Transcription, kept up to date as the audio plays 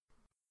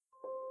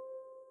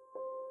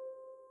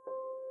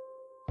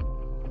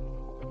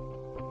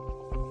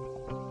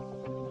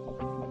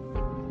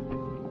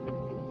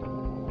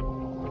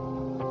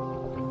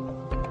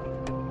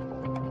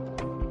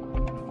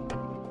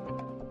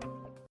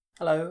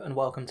Hello and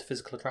welcome to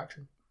Physical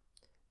Attraction.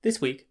 This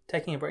week,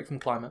 taking a break from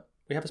climate,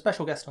 we have a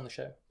special guest on the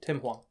show,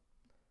 Tim Hwang.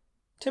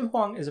 Tim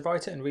Hwang is a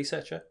writer and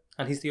researcher,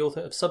 and he's the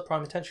author of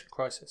Subprime Attention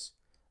Crisis,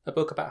 a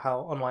book about how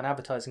online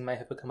advertising may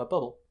have become a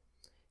bubble.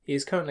 He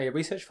is currently a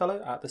research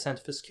fellow at the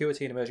Center for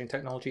Security and Emerging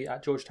Technology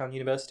at Georgetown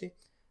University,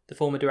 the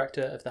former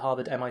director of the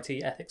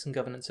Harvard-MIT Ethics and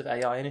Governance of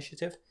AI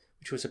initiative,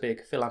 which was a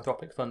big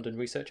philanthropic fund and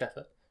research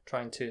effort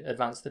trying to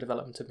advance the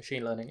development of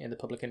machine learning in the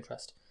public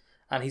interest.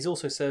 And he's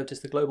also served as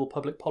the global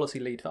public policy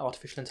lead for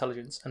artificial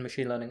intelligence and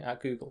machine learning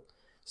at Google.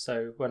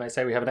 So when I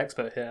say we have an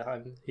expert here,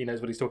 he knows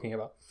what he's talking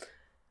about.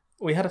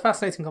 We had a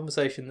fascinating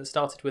conversation that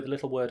started with a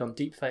little word on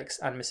deepfakes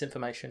and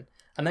misinformation,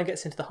 and then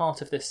gets into the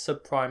heart of this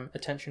subprime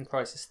attention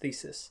crisis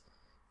thesis.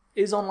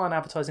 Is online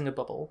advertising a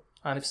bubble?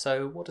 And if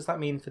so, what does that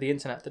mean for the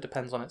internet that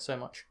depends on it so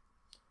much?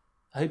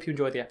 I hope you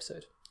enjoyed the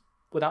episode.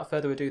 Without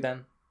further ado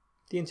then,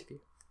 the interview.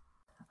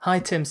 Hi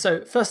Tim,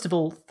 so first of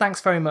all, thanks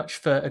very much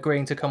for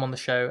agreeing to come on the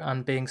show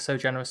and being so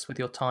generous with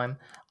your time.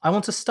 I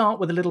want to start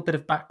with a little bit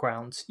of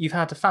background. You've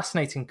had a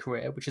fascinating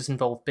career, which has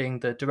involved being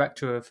the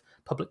Director of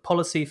Public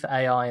Policy for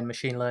AI and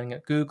Machine Learning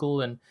at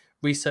Google and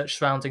research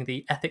surrounding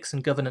the ethics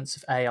and governance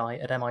of AI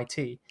at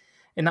MIT.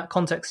 In that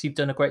context, you've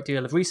done a great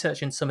deal of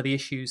research in some of the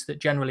issues that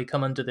generally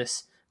come under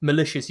this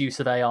malicious use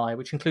of AI,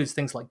 which includes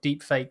things like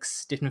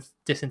deepfakes,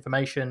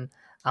 disinformation,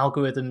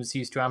 algorithms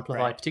used to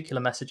amplify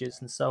particular messages,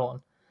 and so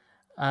on.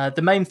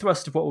 The main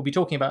thrust of what we'll be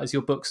talking about is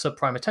your book,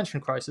 Subprime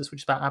Attention Crisis,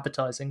 which is about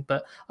advertising.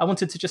 But I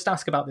wanted to just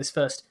ask about this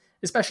first.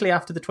 Especially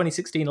after the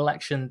 2016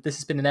 election, this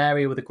has been an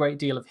area with a great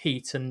deal of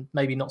heat and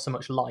maybe not so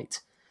much light.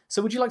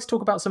 So would you like to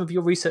talk about some of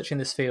your research in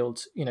this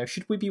field?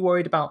 Should we be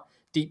worried about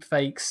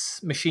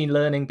deepfakes, machine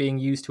learning being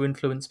used to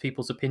influence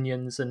people's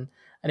opinions? And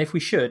if we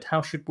should,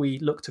 how should we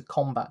look to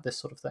combat this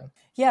sort of thing?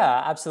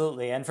 Yeah,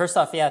 absolutely. And first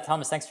off,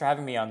 Thomas, thanks for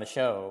having me on the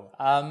show.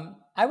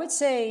 I would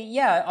say,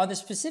 on the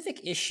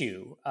specific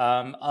issue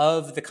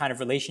of the kind of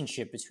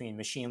relationship between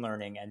machine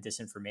learning and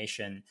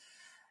disinformation,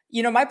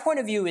 my point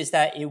of view is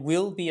that it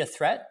will be a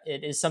threat.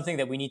 It is something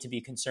that we need to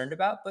be concerned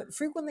about, but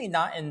frequently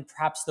not in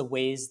perhaps the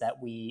ways that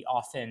we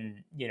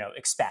often,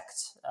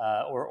 expect,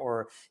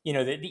 or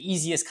the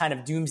easiest kind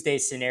of doomsday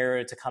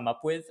scenario to come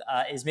up with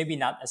is maybe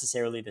not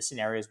necessarily the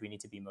scenarios we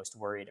need to be most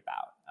worried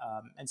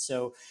about. And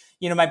so,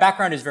 my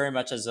background is very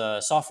much as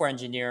a software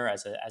engineer,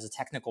 as a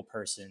technical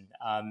person,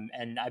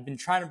 and I've been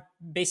trying to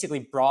basically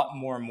brought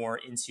more and more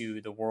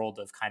into the world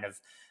of kind of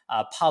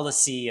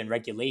policy and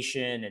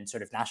regulation and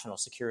sort of national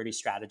security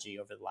strategy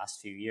over the last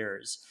few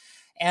years.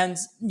 And,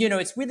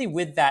 it's really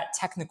with that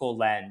technical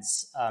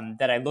lens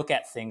that I look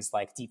at things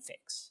like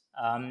deepfakes.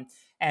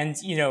 And,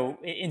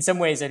 in some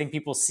ways, I think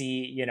people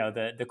see,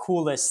 the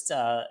coolest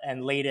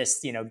and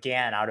latest,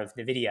 GAN out of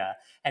NVIDIA,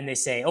 and they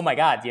say, oh my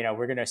God,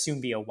 we're going to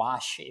soon be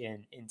awash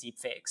in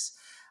deepfakes.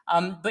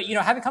 But,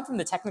 having come from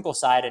the technical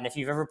side, and if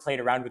you've ever played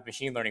around with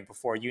machine learning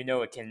before,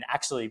 it can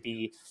actually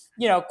be,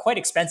 quite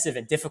expensive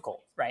and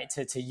difficult, right,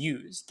 to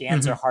use.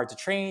 GANs are hard to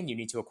train. You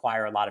need to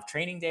acquire a lot of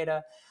training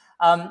data.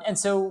 And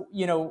so,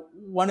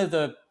 one of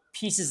the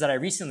pieces that I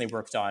recently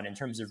worked on in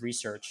terms of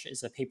research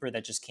is a paper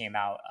that just came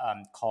out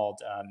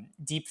called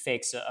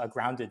Deepfakes, a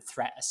Grounded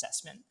Threat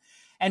Assessment.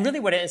 And really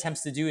what it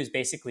attempts to do is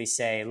basically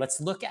say, let's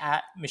look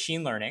at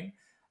machine learning.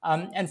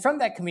 And from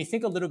that, can we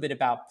think a little bit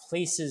about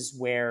places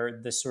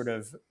where the sort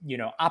of,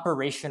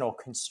 operational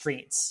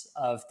constraints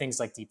of things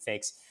like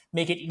deepfakes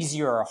make it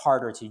easier or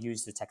harder to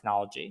use the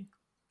technology?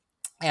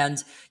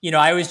 And,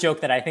 I always joke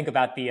that I think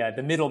about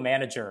the middle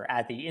manager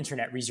at the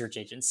Internet Research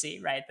Agency,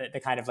 right? The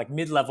kind of like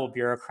mid-level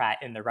bureaucrat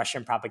in the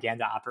Russian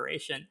propaganda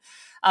operation.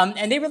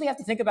 And they really have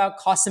to think about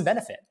cost and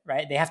benefit,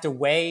 right? They have to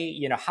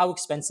weigh, how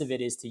expensive it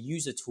is to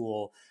use a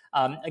tool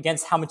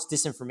against how much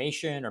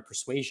disinformation or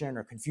persuasion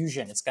or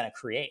confusion it's going to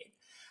create.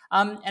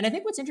 And I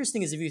think what's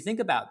interesting is if you think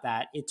about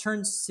that, it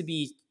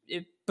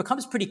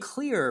becomes pretty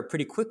clear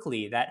pretty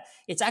quickly that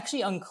it's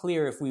actually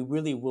unclear if we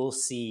really will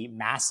see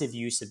massive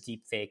use of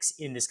deepfakes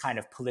in this kind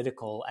of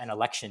political and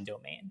election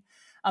domain.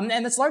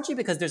 And that's largely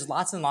because there's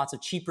lots and lots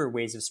of cheaper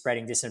ways of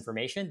spreading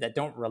disinformation that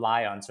don't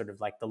rely on sort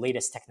of like the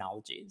latest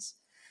technologies.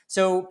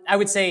 So I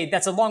would say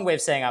that's a long way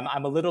of saying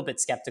I'm a little bit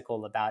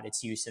skeptical about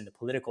its use in the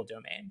political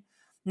domain.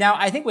 Now,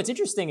 I think what's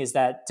interesting is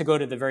that, to go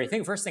to the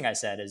first thing I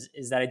said,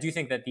 is that I do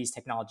think that these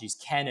technologies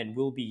can and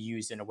will be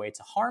used in a way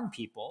to harm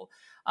people.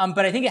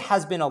 But I think it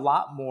has been a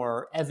lot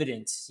more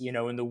evident,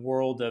 in the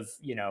world of,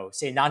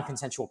 say,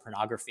 non-consensual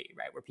pornography,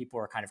 right, where people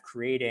are kind of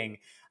creating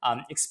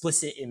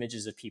explicit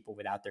images of people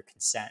without their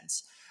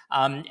consent.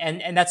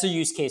 And that's a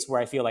use case where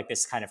I feel like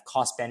this kind of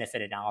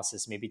cost-benefit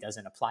analysis maybe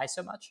doesn't apply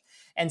so much.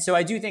 And so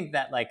I do think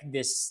that like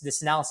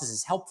this analysis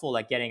is helpful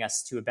at getting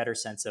us to a better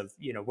sense of,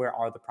 where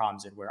are the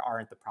problems and where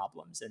aren't the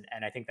problems.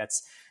 And I think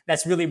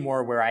that's really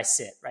more where I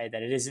sit, right?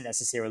 That it isn't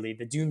necessarily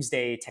the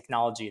doomsday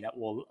technology that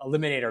will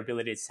eliminate our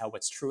ability to tell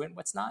what's true and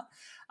what's not.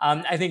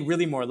 I think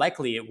really more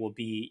likely it will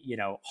be,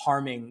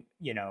 harming,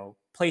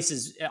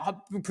 places,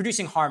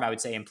 producing harm, I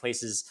would say, in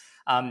places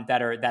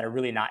that are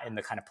really not in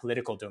the kind of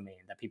political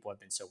domain that people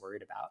have been so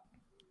worried about.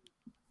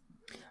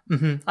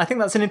 I think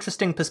that's an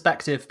interesting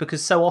perspective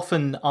because so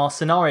often our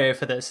scenario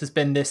for this has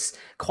been this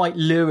quite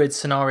lurid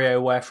scenario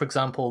where, for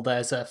example,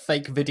 there's a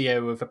fake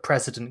video of a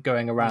president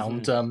going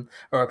around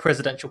or a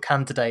presidential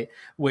candidate,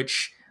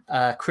 which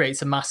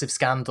creates a massive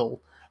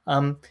scandal.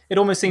 It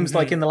almost seems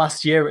like in the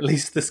last year, at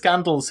least, the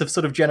scandals have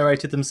sort of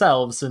generated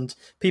themselves and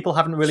people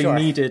haven't really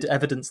needed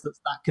evidence that's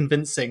that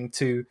convincing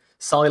to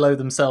silo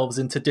themselves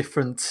into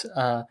different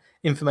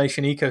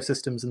information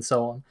ecosystems and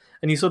so on.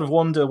 And you sort of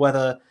wonder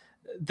whether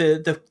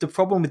the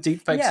problem with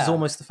deepfakes is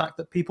almost the fact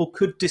that people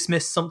could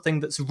dismiss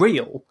something that's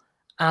real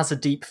as a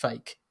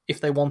deepfake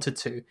if they wanted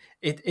to.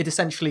 It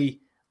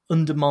essentially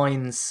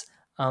undermines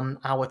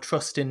our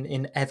trust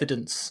in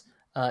evidence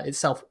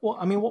itself.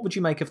 What would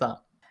you make of that?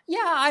 Yeah,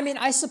 I mean,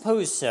 I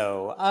suppose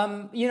so.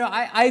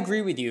 I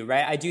agree with you,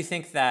 right? I do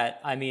think that,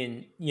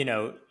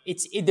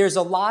 there's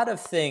a lot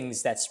of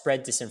things that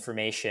spread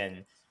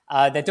disinformation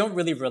that don't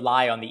really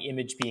rely on the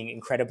image being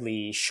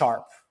incredibly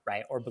sharp,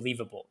 right, or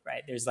believable,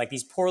 right? There's like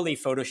these poorly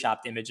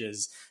photoshopped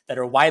images that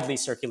are widely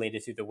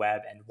circulated through the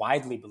web and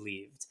widely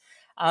believed.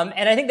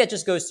 And I think that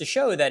just goes to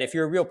show that if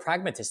you're a real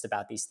pragmatist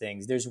about these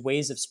things, there's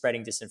ways of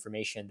spreading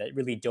disinformation that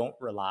really don't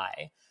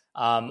rely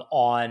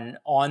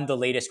on the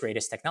latest,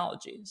 greatest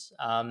technologies.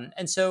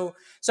 And so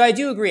I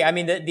do agree. I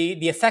mean,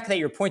 the effect that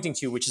you're pointing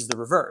to, which is the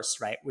reverse,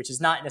 right, which is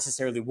not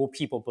necessarily will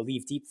people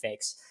believe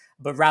deepfakes,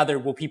 but rather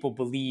will people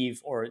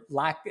believe or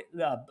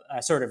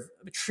sort of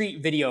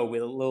treat video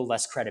with a little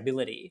less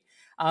credibility.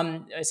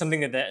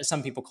 Something that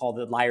some people call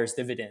the liar's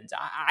dividend.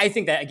 I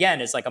think that,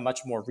 again, is like a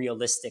much more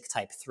realistic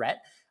type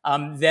threat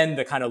than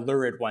the kind of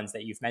lurid ones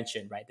that you've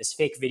mentioned, right? This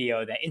fake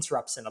video that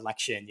interrupts an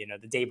election,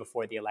 the day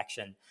before the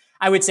election.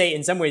 I would say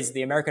in some ways,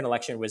 the American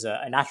election was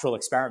a natural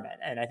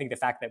experiment. And I think the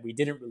fact that we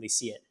didn't really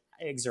see it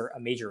exert a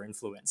major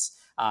influence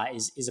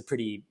is a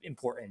pretty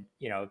important,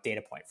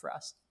 data point for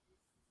us.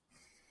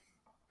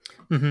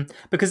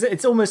 Because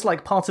it's almost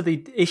like part of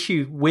the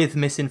issue with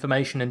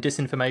misinformation and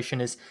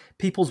disinformation is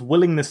people's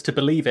willingness to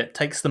believe it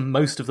takes them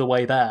most of the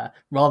way there,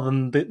 rather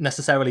than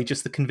necessarily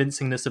just the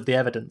convincingness of the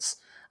evidence.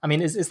 I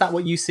mean, is that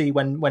what you see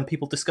when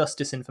people discuss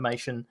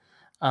disinformation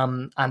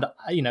and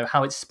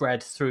how it's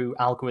spread through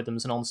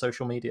algorithms and on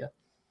social media?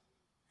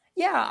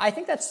 Yeah, I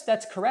think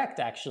that's correct,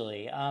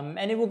 actually.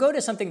 And it will go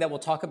to something that we'll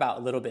talk about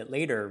a little bit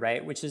later,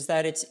 right? Which is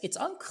that it's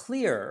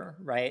unclear,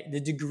 right,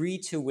 the degree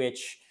to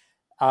which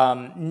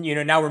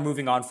now we're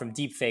moving on from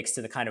deepfakes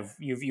to the kind of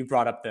you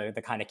brought up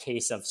the kind of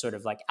case of sort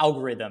of like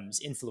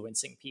algorithms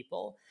influencing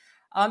people.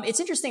 It's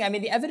interesting. I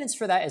mean, the evidence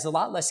for that is a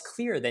lot less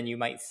clear than you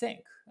might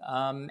think.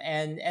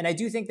 And I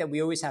do think that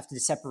we always have to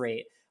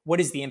separate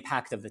what is the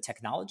impact of the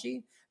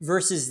technology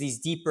versus these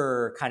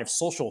deeper kind of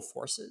social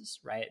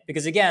forces, right?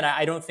 Because again,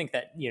 I don't think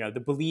that,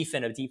 the belief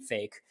in a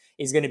deepfake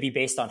is going to be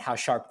based on how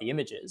sharp the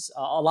image is.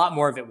 A lot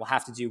more of it will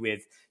have to do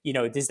with,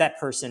 does that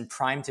person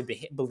prime to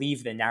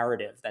believe the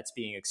narrative that's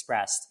being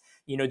expressed?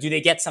 Do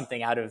they get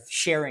something out of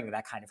sharing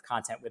that kind of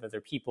content with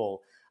other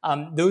people?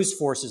 Those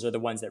forces are the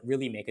ones that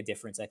really make a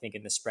difference, I think,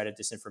 in the spread of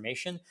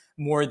disinformation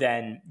more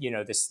than,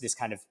 this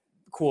kind of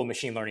cool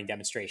machine learning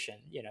demonstration,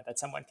 that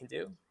someone can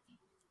do.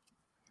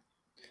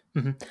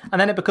 And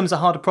then it becomes a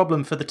harder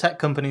problem for the tech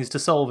companies to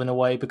solve in a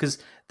way, because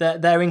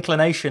their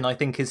inclination, I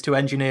think, is to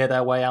engineer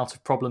their way out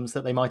of problems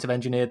that they might have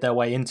engineered their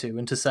way into,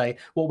 and to say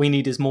what we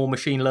need is more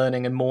machine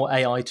learning and more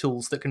AI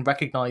tools that can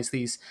recognize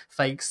these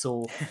fakes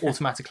or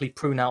automatically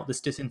prune out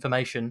this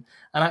disinformation.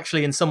 And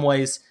actually, in some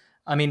ways,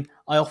 I mean,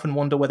 I often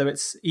wonder whether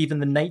it's even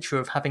the nature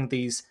of having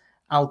these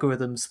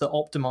algorithms that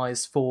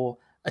optimize for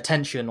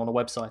attention on a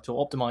website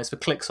or optimize for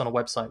clicks on a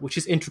website, which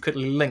is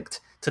intricately linked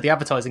to the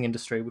advertising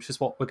industry, which is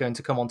what we're going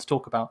to come on to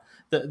talk about,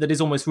 that is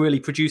almost really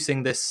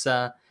producing this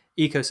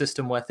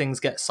ecosystem where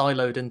things get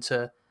siloed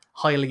into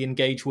highly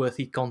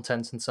engage-worthy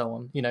content and so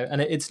on.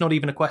 And it's not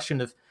even a question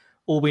of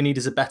all we need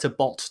is a better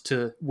bot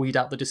to weed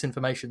out the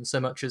disinformation, so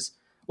much as,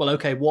 well,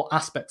 okay, what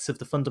aspects of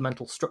the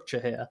fundamental structure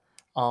here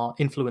are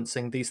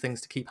influencing these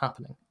things to keep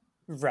happening?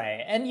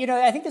 Right. And,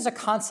 I think there's a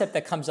concept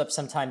that comes up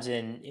sometimes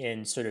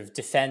in sort of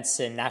defense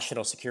and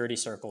national security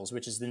circles,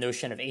 which is the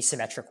notion of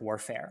asymmetric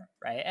warfare,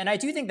 right? And I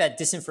do think that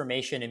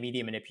disinformation and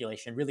media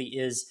manipulation really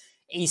is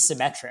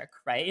asymmetric,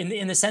 right?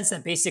 In the sense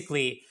that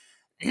basically,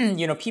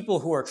 people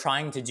who are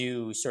trying to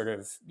do sort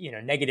of,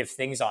 negative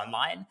things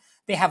online,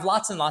 they have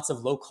lots and lots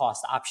of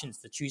low-cost options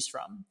to choose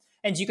from.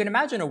 And you can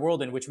imagine a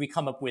world in which we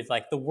come up with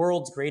like the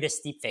world's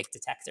greatest deepfake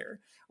detector,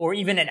 or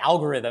even an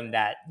algorithm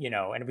that,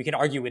 and we can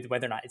argue with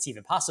whether or not it's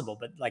even possible,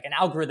 but like an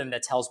algorithm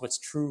that tells what's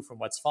true from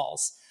what's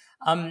false.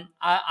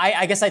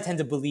 I guess I tend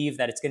to believe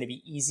that it's going to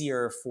be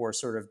easier for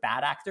sort of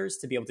bad actors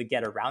to be able to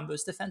get around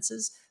those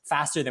defenses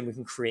faster than we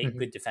can create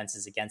good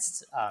defenses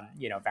against,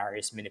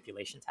 various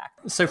manipulation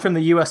tactics. So from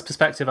the US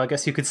perspective, I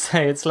guess you could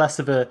say it's less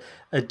of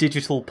a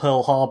digital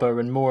Pearl Harbor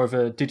and more of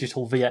a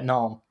digital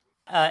Vietnam.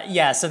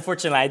 Yes,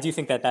 unfortunately, I do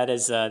think that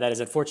is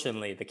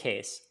unfortunately the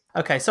case.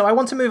 Okay, so I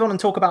want to move on and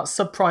talk about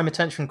Subprime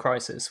Attention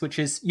Crisis, which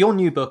is your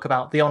new book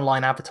about the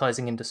online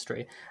advertising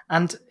industry.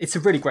 And it's a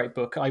really great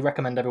book. I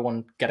recommend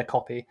everyone get a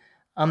copy.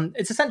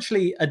 It's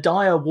essentially a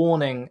dire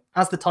warning,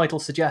 as the title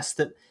suggests,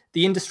 that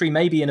the industry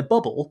may be in a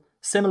bubble,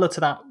 similar to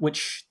that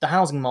which the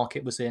housing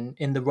market was in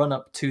the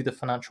run-up to the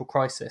financial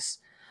crisis.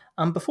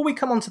 Before we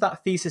come on to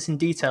that thesis in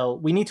detail,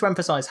 we need to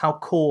emphasize how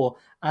core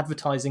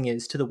advertising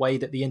is to the way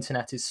that the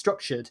internet is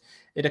structured.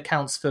 It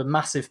accounts for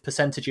massive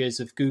percentages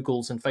of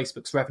Google's and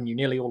Facebook's revenue,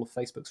 nearly all of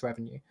Facebook's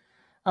revenue.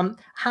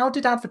 How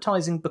did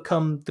advertising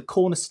become the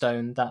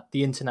cornerstone that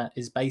the internet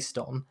is based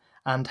on?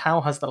 And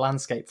how has the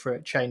landscape for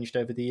it changed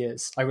over the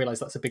years? I realize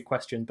that's a big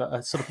question, but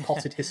a sort of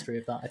potted history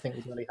of that I think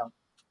would really help.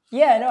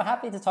 Yeah, no,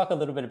 happy to talk a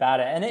little bit about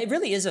it. And it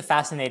really is a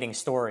fascinating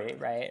story,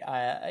 right?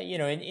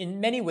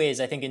 In many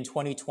ways, I think in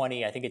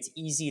 2020, I think it's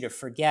easy to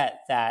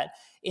forget that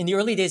in the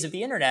early days of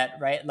the internet,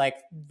 right,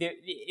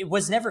 it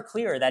was never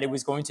clear that it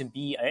was going to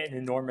be an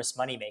enormous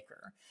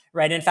moneymaker,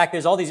 right? In fact,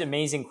 there's all these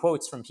amazing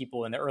quotes from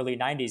people in the early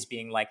 90s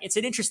being like, it's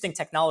an interesting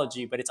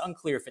technology, but it's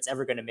unclear if it's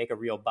ever going to make a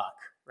real buck,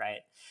 right?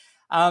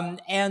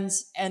 And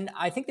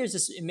I think there's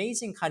this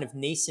amazing kind of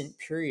nascent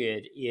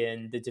period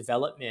in the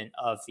development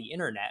of the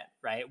internet,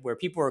 right, where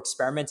people are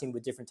experimenting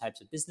with different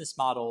types of business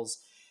models.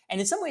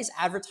 And in some ways,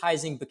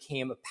 advertising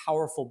became a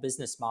powerful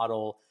business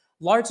model,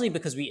 largely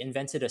because we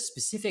invented a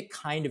specific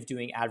kind of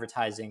doing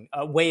advertising,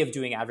 a way of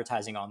doing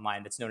advertising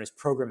online that's known as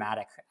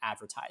programmatic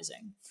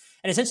advertising.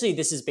 And essentially,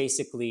 this is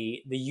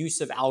basically the use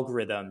of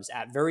algorithms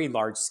at very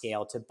large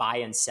scale to buy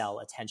and sell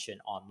attention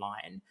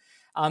online.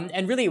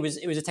 And really, it was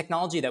a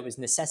technology that was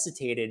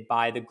necessitated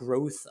by the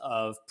growth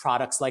of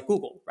products like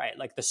Google, right?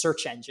 Like the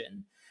search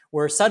engine,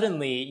 where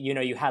suddenly,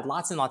 you had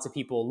lots and lots of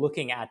people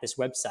looking at this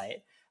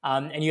website,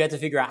 and you had to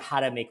figure out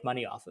how to make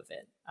money off of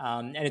it.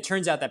 And it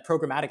turns out that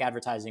programmatic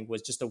advertising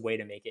was just a way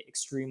to make it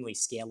extremely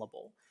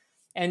scalable.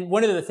 And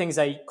one of the things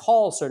I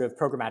call sort of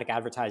programmatic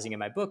advertising in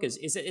my book is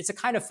it's a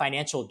kind of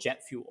financial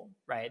jet fuel,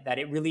 right? That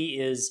it really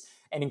is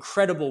an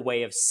incredible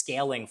way of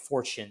scaling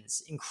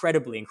fortunes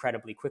incredibly,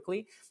 incredibly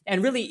quickly,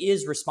 and really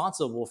is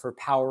responsible for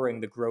powering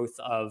the growth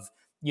of,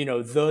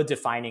 the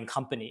defining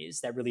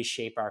companies that really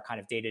shape our kind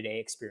of day-to-day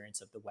experience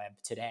of the web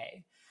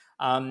today.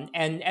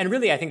 And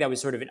really, I think that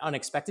was sort of an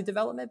unexpected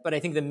development, but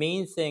I think the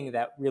main thing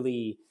that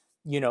really,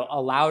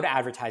 allowed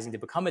advertising to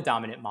become a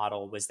dominant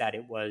model was that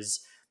it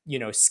was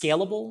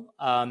scalable.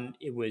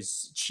 It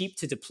was cheap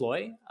to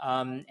deploy,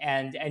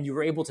 and you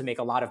were able to make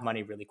a lot of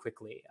money really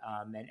quickly.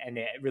 And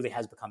it really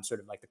has become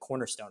sort of like the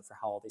cornerstone for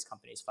how all these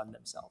companies fund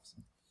themselves.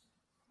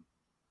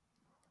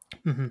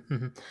 Mm-hmm,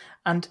 mm-hmm.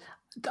 And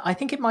I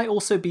think it might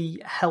also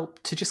be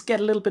help to just get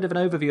a little bit of an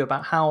overview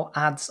about how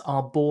ads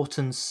are bought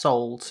and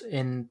sold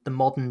in the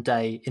modern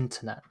day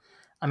internet.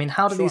 I mean,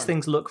 how do these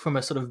things look from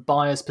a sort of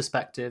buyer's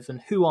perspective,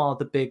 and who are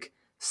the big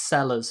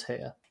sellers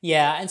here?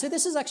 Yeah, and so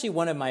this is actually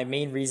one of my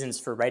main reasons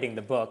for writing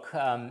the book.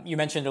 You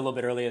mentioned a little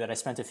bit earlier that I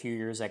spent a few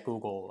years at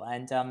Google,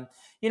 and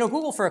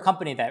Google, for a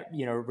company that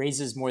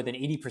raises more than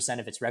 80%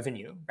 of its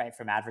revenue, right,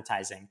 from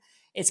advertising,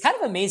 it's kind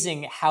of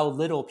amazing how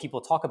little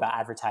people talk about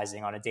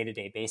advertising on a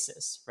day-to-day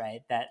basis,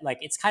 right? That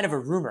it's kind of a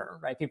rumor,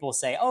 right? People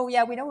say, "Oh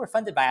yeah, we know we're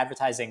funded by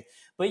advertising,"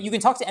 but you can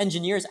talk to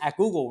engineers at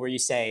Google where you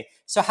say,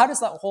 "So how does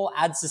that whole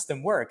ad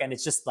system work?" And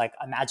it's just like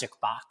a magic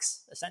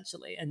box,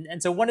 essentially.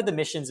 And so one of the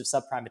missions of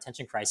Subprime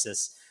Attention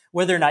Crisis,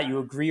 whether or not you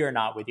agree or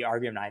not with the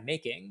argument I'm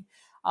making,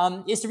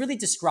 is to really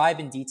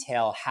describe in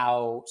detail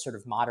how sort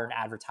of modern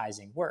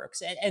advertising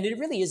works. And it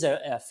really is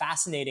a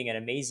fascinating and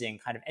amazing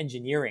kind of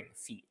engineering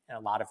feat in a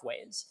lot of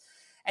ways.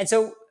 And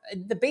so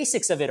the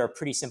basics of it are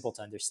pretty simple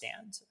to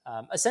understand.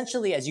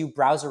 Essentially, as you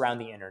browse around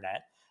the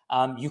internet,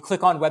 you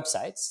click on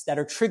websites that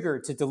are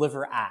triggered to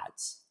deliver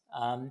ads.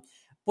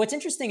 What's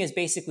interesting is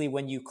basically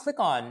when you click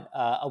on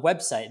a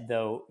website,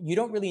 though, you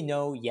don't really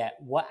know yet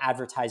what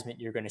advertisement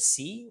you're going to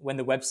see when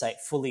the website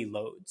fully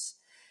loads.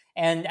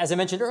 And as I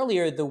mentioned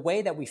earlier, the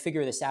way that we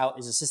figure this out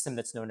is a system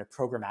that's known as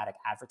programmatic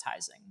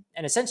advertising.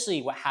 And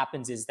essentially what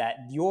happens is that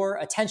your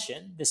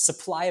attention, the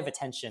supply of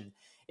attention,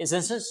 is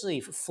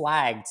essentially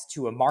flagged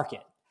to a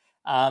market.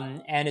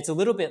 And it's a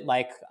little bit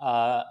like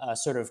a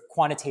sort of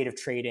quantitative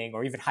trading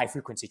or even high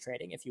frequency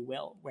trading, if you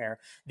will, where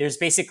there's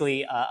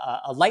basically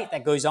a light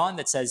that goes on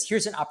that says,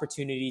 here's an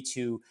opportunity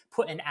to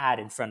put an ad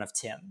in front of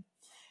Tim.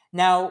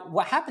 Now,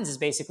 what happens is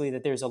basically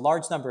that there's a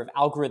large number of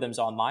algorithms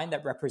online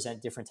that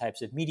represent different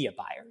types of media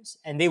buyers,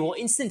 and they will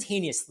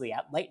instantaneously,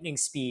 at lightning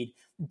speed,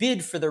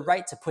 bid for the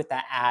right to put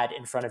that ad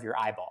in front of your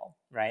eyeball,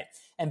 right?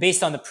 And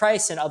based on the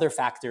price and other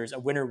factors, a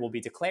winner will be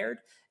declared,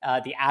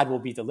 the ad will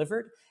be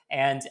delivered,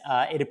 and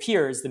it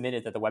appears the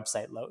minute that the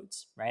website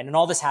loads, right? And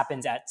all this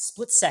happens at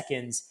split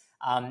seconds,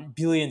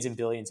 billions and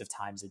billions of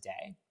times a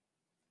day.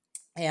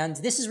 And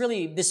this is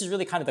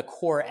really kind of the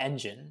core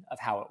engine of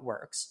how it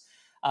works.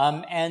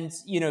 And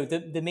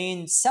the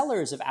main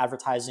sellers of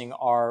advertising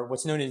are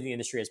what's known in the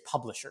industry as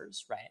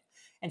publishers, right?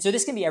 And so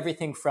this can be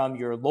everything from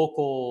your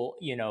local,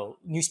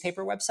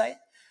 newspaper website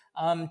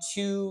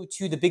to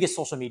the biggest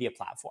social media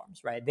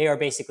platforms, right? They are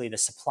basically the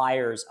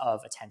suppliers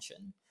of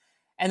attention.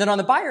 And then on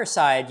the buyer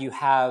side, you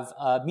have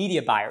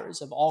media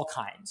buyers of all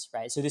kinds,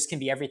 right? So this can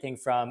be everything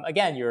from,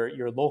 again,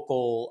 your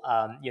local,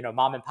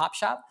 mom and pop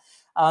shop,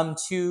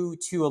 to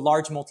a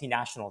large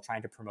multinational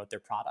trying to promote their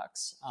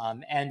products.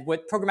 And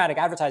what programmatic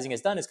advertising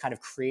has done is kind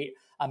of create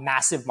a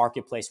massive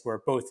marketplace where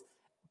both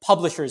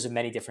publishers of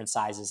many different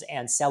sizes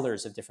and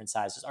sellers of different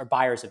sizes, or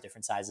buyers of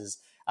different sizes,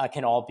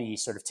 can all be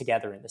sort of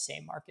together in the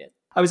same market.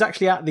 I was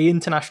actually at the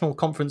International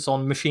Conference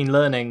on Machine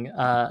Learning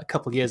a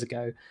couple of years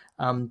ago,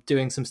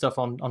 doing some stuff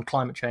on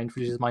climate change,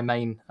 which is my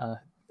main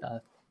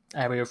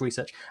area of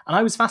research. And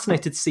I was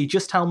fascinated to see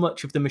just how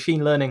much of the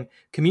machine learning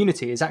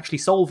community is actually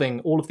solving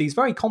all of these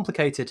very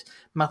complicated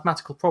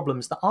mathematical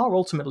problems that are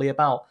ultimately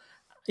about,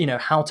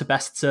 how to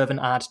best serve an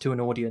ad to an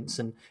audience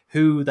and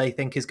who they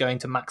think is going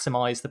to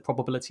maximize the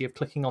probability of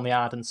clicking on the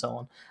ad and so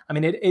on. I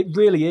mean, it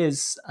really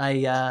is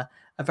a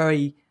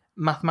very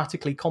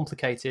mathematically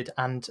complicated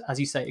and, as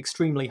you say,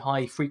 extremely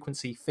high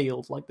frequency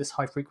field, like this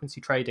high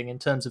frequency trading, in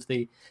terms of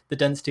the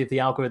density of the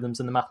algorithms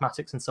and the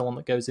mathematics and so on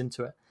that goes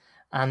into it.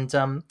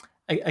 And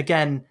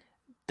again,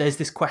 there's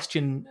this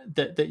question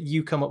that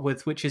you come up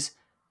with, which is,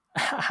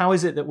 how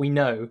is it that we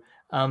know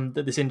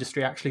that this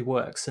industry actually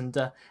works? And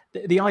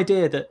the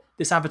idea that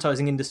this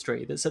advertising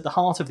industry that's at the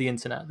heart of the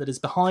internet, that is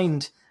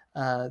behind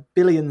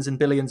billions and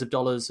billions of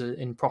dollars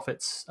in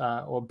profits,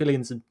 or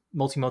billions and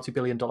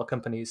multi-billion dollar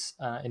companies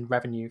in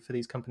revenue for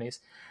these companies,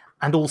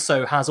 and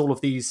also has all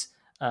of these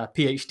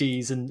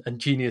PhDs and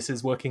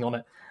geniuses working on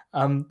it,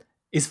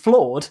 is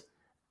flawed,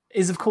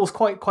 is of course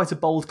quite a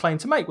bold claim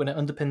to make when it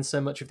underpins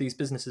so much of these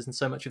businesses and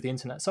so much of the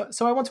internet.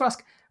 So I want to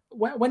ask,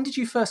 when did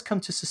you first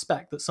come to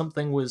suspect that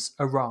something was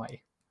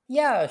awry?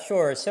 Yeah,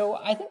 sure. So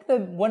I think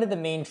one of the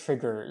main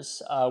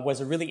triggers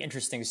was a really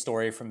interesting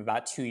story from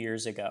about 2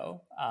 years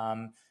ago.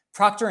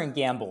 Procter &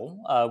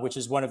 Gamble, which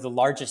is one of the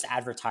largest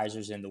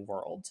advertisers in the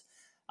world,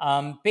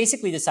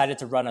 basically decided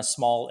to run a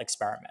small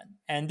experiment.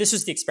 And this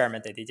was the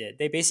experiment that they did.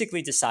 They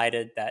basically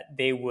decided that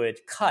they would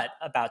cut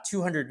about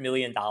 $200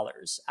 million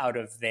out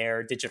of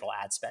their digital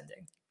ad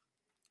spending.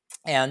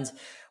 And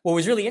what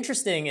was really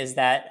interesting is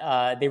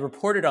that they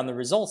reported on the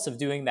results of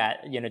doing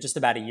that, just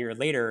about a year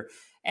later.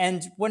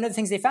 And one of the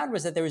things they found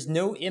was that there was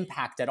no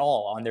impact at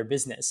all on their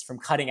business from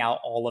cutting out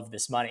all of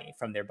this money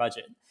from their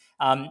budget.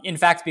 In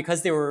fact,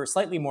 because they were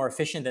slightly more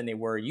efficient than they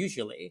were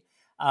usually,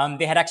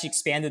 they had actually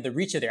expanded the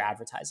reach of their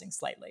advertising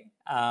slightly.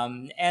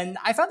 And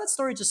I found that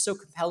story just so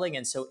compelling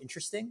and so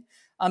interesting,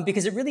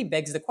 because it really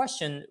begs the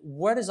question,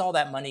 what is all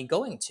that money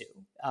going to,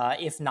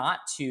 if not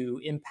to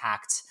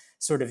impact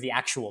sort of the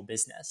actual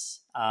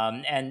business?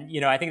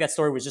 And I think that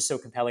story was just so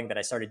compelling that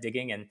I started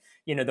digging. And,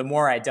 the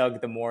more I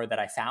dug, the more that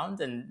I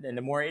found, and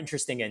the more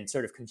interesting and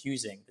sort of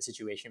confusing the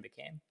situation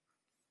became.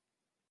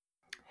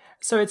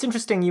 So it's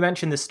interesting you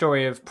mentioned this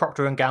story of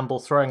Procter & Gamble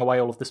throwing away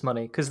all of this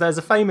money, because there's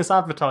a famous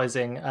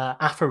advertising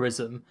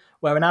aphorism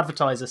where an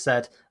advertiser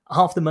said,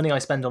 half the money I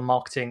spend on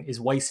marketing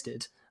is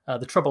wasted.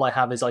 The trouble I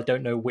have is I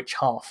don't know which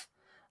half.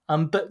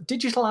 But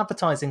digital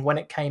advertising, when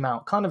it came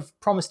out, kind of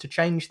promised to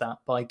change that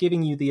by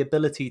giving you the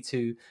ability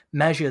to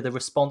measure the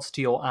response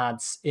to your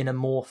ads in a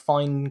more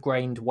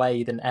fine-grained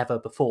way than ever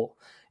before.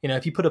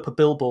 If you put up a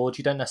billboard,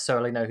 you don't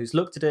necessarily know who's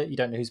looked at it, you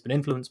don't know who's been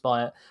influenced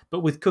by it,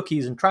 but with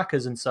cookies and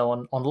trackers and so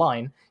on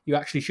online, you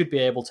actually should be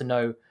able to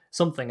know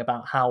something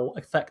about how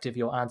effective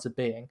your ads are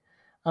being.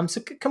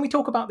 So can we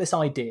talk about this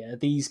idea,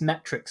 these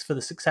metrics for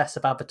the success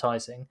of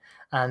advertising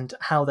and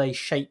how they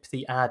shape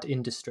the ad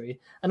industry,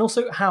 and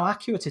also how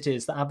accurate it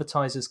is that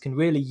advertisers can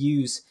really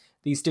use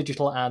these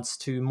digital ads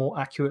to more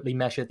accurately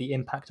measure the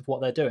impact of what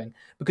they're doing?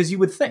 Because you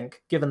would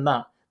think, given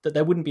that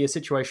there wouldn't be a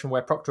situation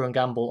where Procter &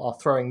 Gamble are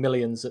throwing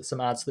millions at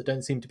some ads that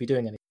don't seem to be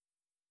doing anything.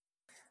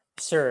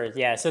 Sure.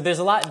 Yeah. So there's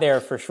a lot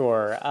there for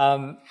sure.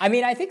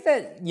 I think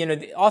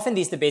that, often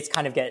these debates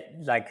kind of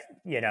get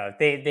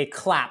they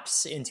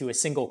collapse into a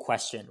single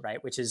question,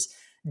 right? Which is,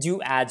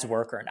 do ads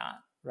work or not,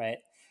 right?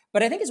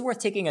 But I think it's worth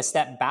taking a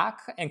step back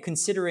and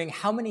considering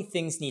how many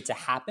things need to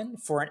happen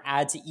for an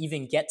ad to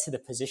even get to the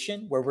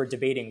position where we're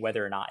debating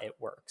whether or not it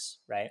works,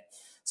 right?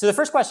 So the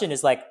first question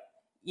is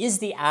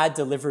the ad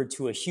delivered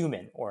to a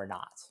human or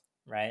not,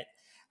 right?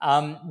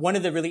 One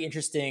of the really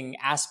interesting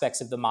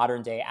aspects of the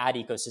modern day ad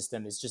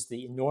ecosystem is just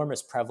the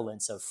enormous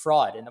prevalence of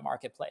fraud in the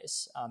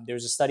marketplace. There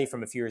was a study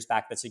from a few years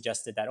back that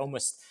suggested that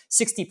almost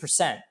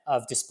 60%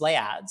 of display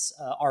ads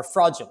are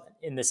fraudulent,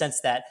 in the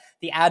sense that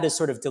the ad is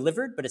sort of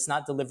delivered, but it's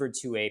not delivered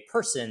to a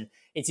person.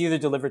 It's either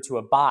delivered to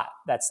a bot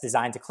that's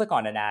designed to click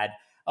on an ad,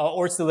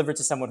 or it's delivered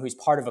to someone who's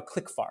part of a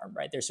click farm,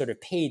 right? They're sort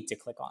of paid to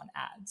click on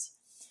ads.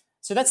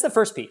 So that's the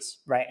first piece,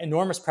 right?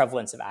 Enormous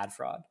prevalence of ad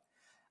fraud.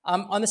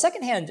 On the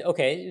second hand,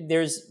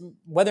 there's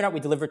whether or not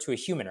we deliver to a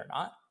human or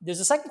not. There's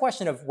a second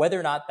question of whether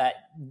or not that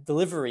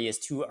delivery is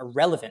to a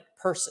relevant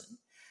person.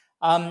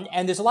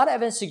 And there's a lot of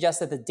evidence to suggest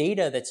that the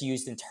data that's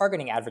used in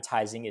targeting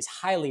advertising is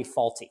highly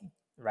faulty,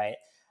 right?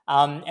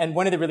 And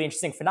one of the really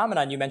interesting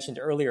phenomenon you mentioned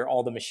earlier,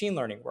 all the machine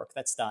learning work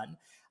that's done.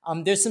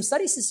 There's some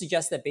studies to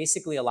suggest that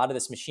basically a lot of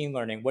this machine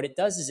learning, what it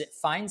does is it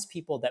finds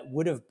people that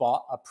would have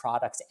bought a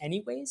product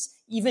anyways,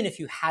 even if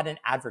you hadn't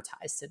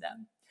advertised to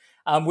them.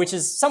 which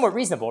is somewhat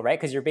reasonable, right?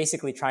 Because you're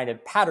basically trying to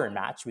pattern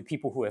match with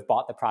people who have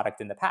bought the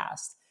product in the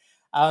past.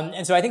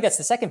 And so I think that's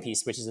the second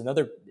piece, which is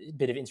another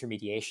bit of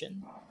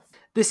intermediation.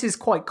 This is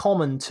quite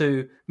common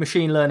to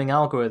machine learning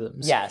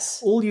algorithms. Yes.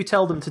 All you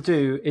tell them to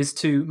do is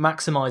to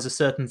maximize a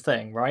certain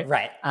thing, right?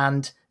 Right.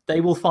 And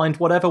they will find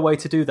whatever way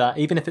to do that,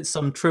 even if it's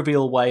some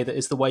trivial way that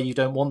is the way you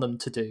don't want them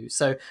to do.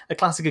 So a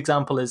classic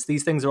example is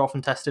these things are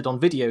often tested on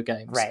video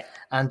games. Right.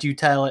 And you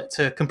tell it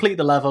to complete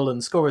the level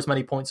and score as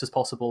many points as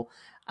possible.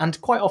 And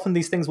quite often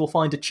these things will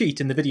find a cheat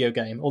in the video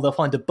game, or they'll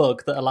find a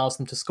bug that allows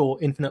them to score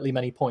infinitely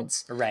many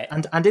points. Right.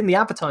 And in the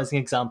advertising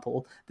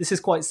example, this is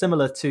quite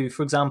similar to,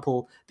 for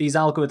example, these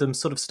algorithms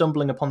sort of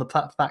stumbling upon the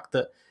fact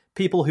that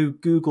people who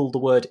Google the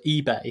word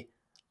eBay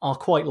are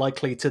quite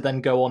likely to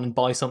then go on and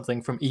buy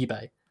something from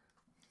eBay.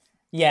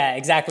 Yeah,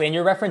 exactly. And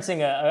you're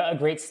referencing a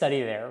great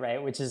study there,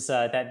 right? Which is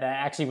that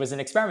actually was an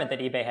experiment that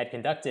eBay had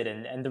conducted.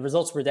 And the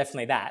results were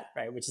definitely that,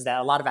 right? Which is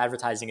that a lot of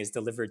advertising is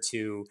delivered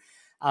to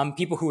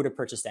people who would have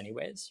purchased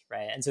anyways,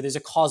 right? And so there's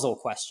a causal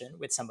question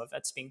with some of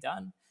that's being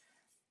done.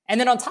 And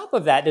then on top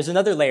of that, there's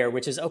another layer,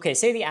 which is, okay,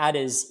 say the ad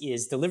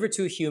is delivered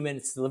to a human,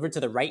 it's delivered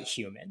to the right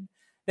human.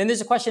 Then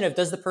there's a question of,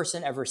 does the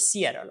person ever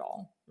see it at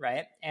all,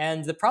 right?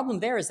 And the problem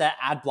there is that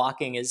ad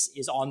blocking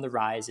is on the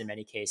rise in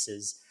many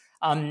cases.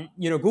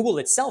 Google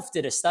itself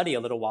did a study a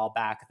little while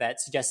back that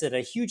suggested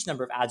a huge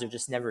number of ads are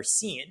just never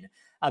seen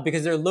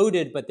because they're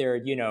loaded, but they're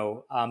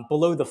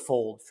below the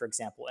fold, for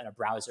example, in a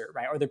browser,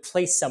 right? Or they're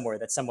placed somewhere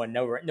that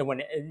no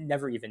one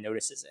never even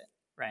notices it,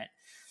 right?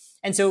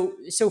 And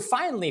so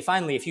finally,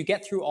 if you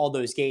get through all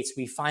those gates,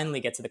 we finally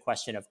get to the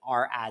question of,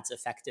 are ads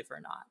effective or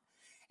not?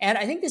 And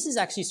I think this is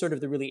actually sort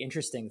of the really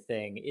interesting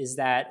thing, is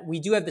that we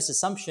do have this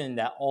assumption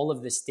that all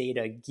of this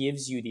data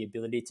gives you the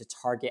ability to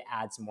target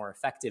ads more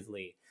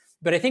effectively.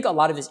 But I think a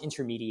lot of this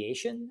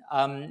intermediation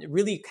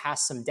really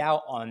casts some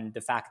doubt on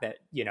the fact that,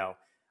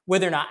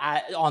 whether or not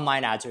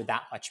online ads are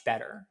that much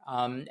better.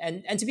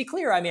 And to be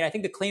clear, I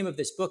think the claim of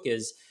this book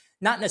is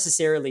not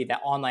necessarily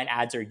that online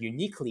ads are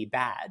uniquely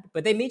bad,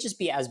 but they may just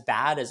be as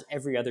bad as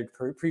every other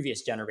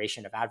previous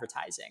generation of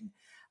advertising.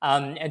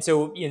 And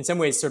so in some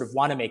ways, sort of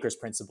Wanamaker's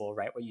principle,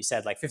 right? What you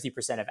said, like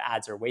 50% of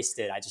ads are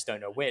wasted, I just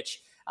don't know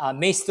which,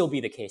 may still be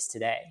the case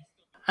today.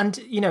 And,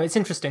 it's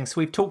interesting. So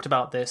we've talked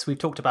about this. We've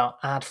talked about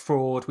ad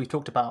fraud. We've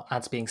talked about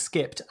ads being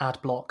skipped,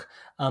 ad block.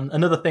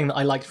 Another thing that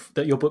I liked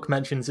that your book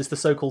mentions is the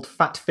so-called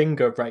fat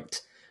finger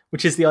rate,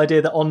 which is the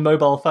idea that on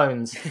mobile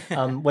phones,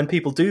 when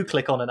people do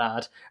click on an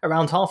ad,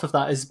 around half of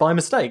that is by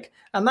mistake.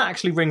 And that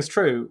actually rings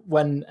true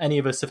when any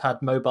of us have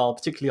had mobile,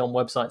 particularly on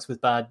websites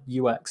with bad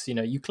UX.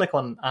 You click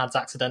on ads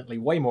accidentally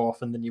way more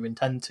often than you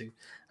intend to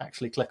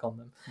actually click on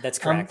them. That's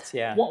correct,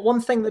 yeah.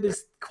 One thing that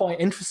is quite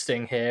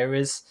interesting here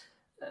is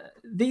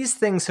these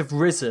things have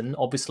risen,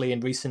 obviously,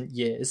 in recent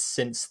years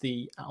since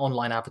the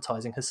online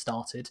advertising has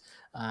started.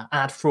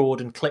 Ad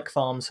fraud and click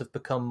farms have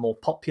become more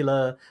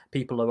popular.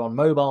 People are on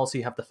mobile, so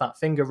you have the fat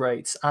finger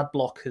rates. Ad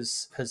block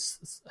has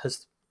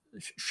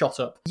shot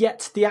up.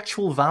 Yet the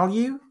actual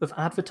value of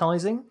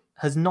advertising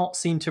has not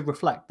seemed to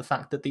reflect the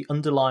fact that the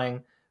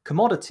underlying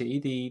commodity,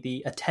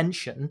 the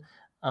attention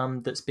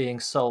that's being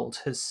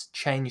sold, has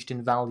changed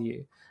in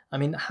value.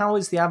 How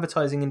is the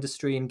advertising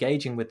industry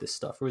engaging with this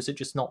stuff, or is it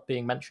just not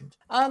being mentioned?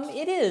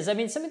 It is.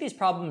 Some of these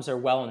problems are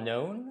well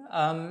known.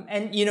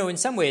 And, in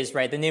some ways,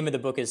 right, the name of the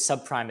book is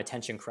Subprime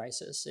Attention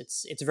Crisis.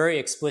 It's very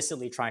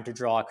explicitly trying to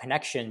draw a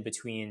connection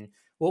between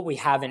what we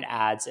have in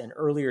ads and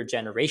earlier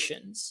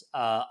generations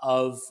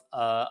of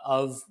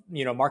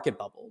market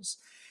bubbles.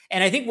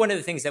 And I think one of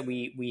the things that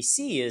we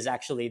see is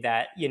actually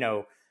that,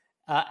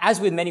 as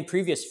with many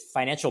previous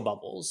financial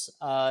bubbles,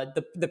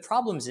 the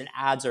problems in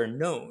ads are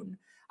known.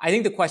 I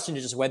think the question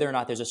is just whether or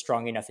not there's a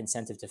strong enough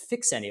incentive to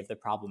fix any of the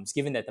problems,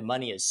 given that the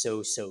money is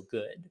so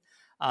good.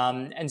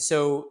 And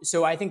so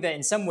I think that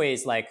in some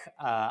ways,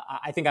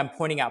 I think I'm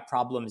pointing out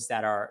problems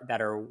that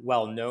are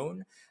well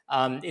known.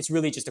 It's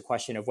really just a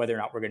question of whether or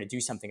not we're going to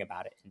do something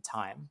about it in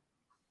time.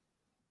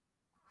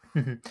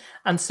 Mm-hmm.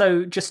 And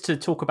so just to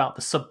talk about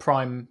the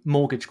subprime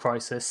mortgage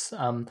crisis,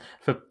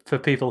 for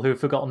people who have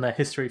forgotten their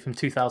history from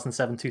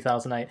 2007,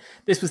 2008,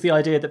 this was the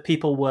idea that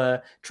people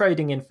were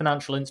trading in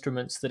financial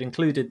instruments that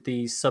included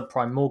these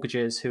subprime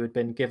mortgages who had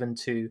been given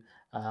to,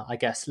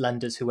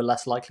 lenders who were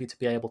less likely to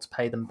be able to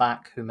pay them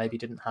back, who maybe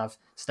didn't have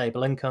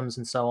stable incomes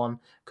and so on,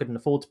 couldn't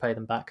afford to pay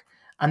them back.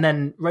 And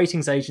then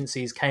ratings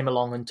agencies came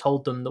along and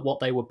told them that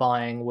what they were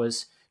buying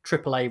was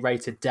AAA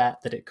rated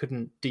debt, that it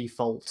couldn't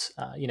default,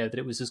 that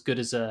it was as good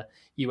as a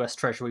US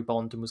Treasury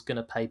bond and was going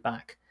to pay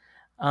back.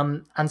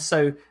 And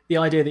so the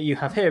idea that you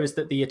have here is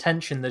that the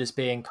attention that is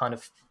being kind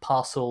of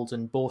parceled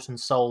and bought and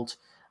sold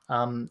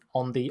on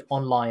the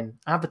online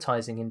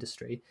advertising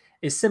industry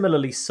is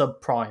similarly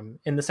subprime,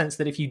 in the sense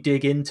that if you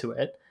dig into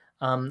it,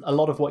 a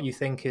lot of what you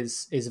think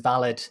is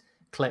valid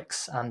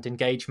clicks and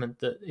engagement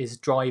that is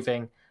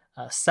driving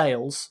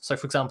sales. So,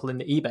 for example, in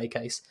the eBay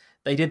case,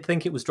 they did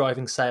think it was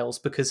driving sales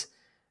because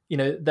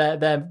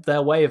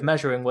their way of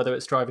measuring whether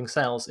it's driving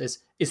sales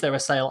is there a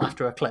sale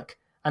after a click?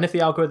 And if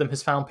the algorithm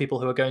has found people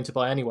who are going to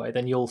buy anyway,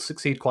 then you'll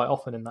succeed quite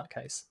often in that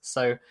case.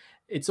 So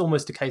it's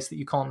almost a case that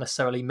you can't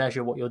necessarily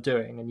measure what you're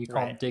doing, and you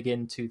can't Right. dig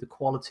into the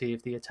quality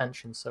of the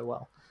attention so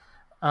well.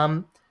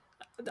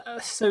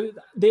 So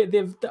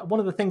one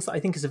of the things that I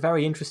think is a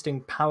very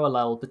interesting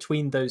parallel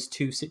between those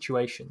two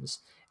situations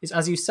is,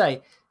 as you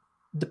say,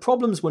 the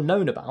problems were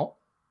known about.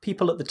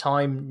 People at the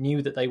time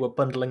knew that they were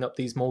bundling up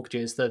these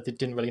mortgages, that they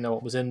didn't really know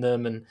what was in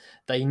them, and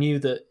they knew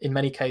that in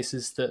many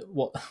cases that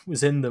what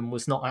was in them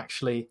was not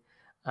actually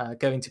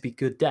going to be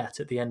good debt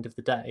at the end of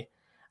the day.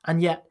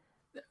 And yet,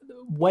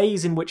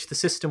 ways in which the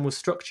system was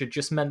structured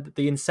just meant that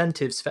the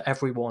incentives for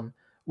everyone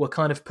were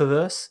kind of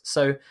perverse.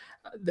 So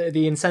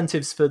the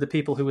incentives for the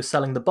people who were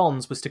selling the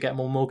bonds was to get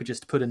more mortgages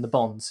to put in the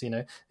bonds.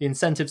 The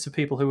incentives for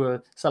people who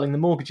were selling the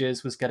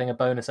mortgages was getting a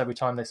bonus every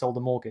time they sold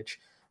a mortgage.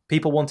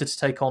 People wanted to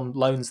take on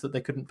loans that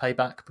they couldn't pay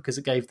back because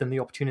it gave them the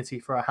opportunity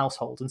for a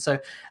household. And so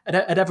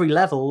at every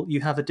level, you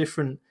have a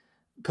different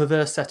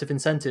perverse set of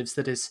incentives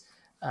that is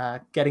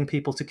getting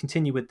people to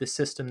continue with this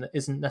system that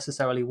isn't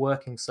necessarily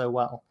working so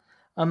well.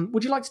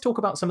 Would you like to talk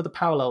about some of the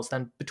parallels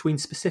then between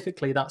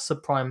specifically that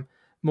subprime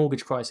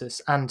mortgage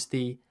crisis and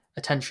the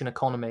attention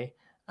economy?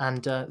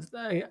 And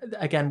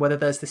again, whether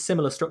there's this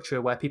similar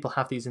structure where people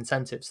have these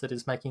incentives that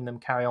is making them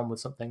carry on with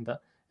something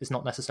that is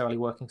not necessarily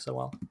working so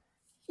well?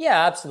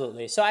 Yeah,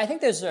 absolutely. So I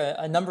think there's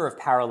a number of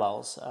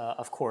parallels,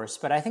 of course,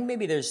 but I think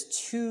maybe there's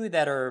two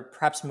that are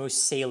perhaps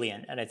most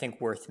salient and I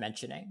think worth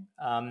mentioning.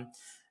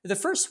 The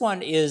first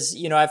one is,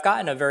 I've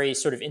gotten a very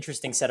sort of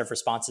interesting set of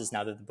responses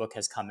now that the book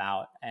has come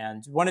out.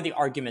 And one of the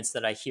arguments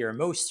that I hear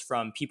most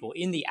from people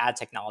in the ad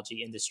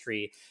technology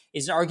industry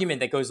is an argument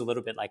that goes a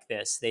little bit like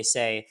this. They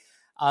say,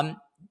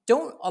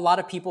 don't a lot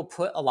of people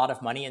put a lot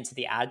of money into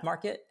the ad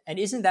market? And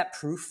isn't that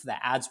proof that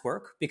ads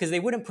work? Because they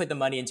wouldn't put the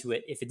money into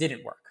it if it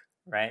didn't work,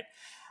 right?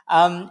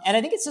 And I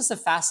think it's just a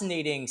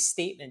fascinating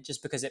statement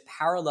just because it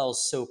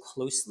parallels so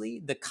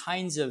closely the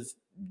kinds of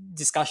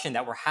discussion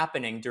that were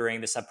happening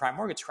during the subprime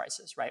mortgage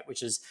crisis, right?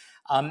 Which is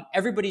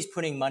everybody's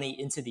putting money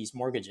into these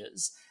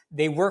mortgages.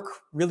 They work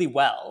really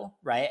well,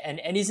 right?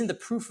 And isn't the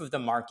proof of the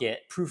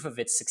market proof of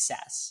its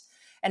success?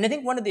 And I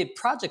think one of the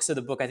projects of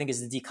the book, I think,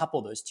 is to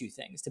decouple those two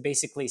things, to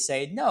basically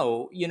say,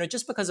 no,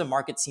 just because a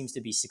market seems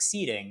to be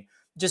succeeding,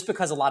 just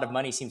because a lot of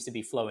money seems to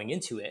be flowing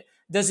into it,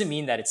 doesn't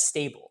mean that it's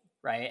stable,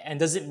 right? And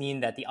doesn't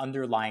mean that the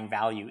underlying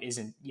value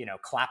isn't,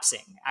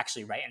 collapsing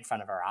actually right in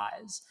front of our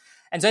eyes.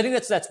 And so I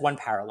think that's one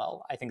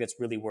parallel I think that's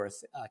really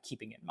worth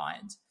keeping in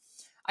mind.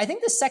 I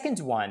think the second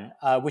one,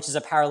 which is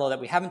a parallel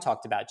that we haven't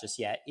talked about just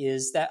yet,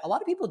 is that a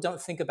lot of people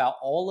don't think about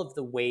all of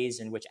the ways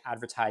in which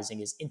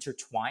advertising is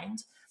intertwined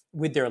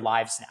with their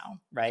lives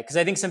now, right? Because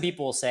I think some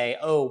people will say,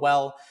 oh,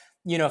 well,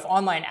 if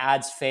online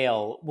ads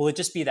fail, will it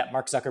just be that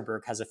Mark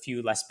Zuckerberg has a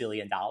few less $1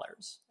 billion?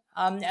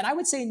 And I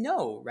would say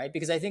no, right?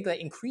 Because I think that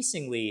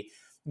increasingly,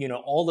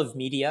 all of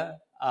media,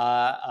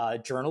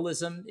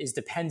 journalism is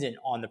dependent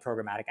on the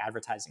programmatic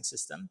advertising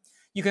system.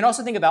 You can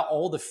also think about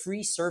all the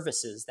free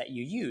services that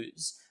you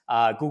use,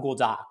 Google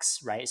Docs,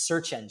 right?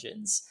 Search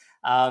engines,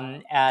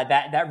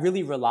 that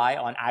really rely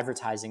on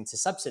advertising to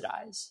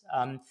subsidize.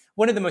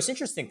 One of the most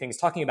interesting things,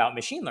 talking about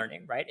machine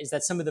learning, right, is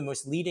that some of the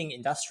most leading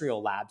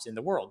industrial labs in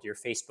the world, your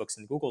Facebooks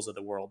and Googles of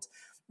the world,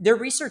 their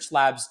research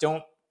labs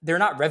they're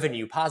not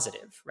revenue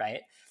positive,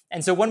 right?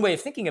 And so one way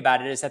of thinking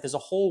about it is that there's a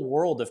whole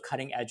world of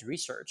cutting edge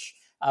research,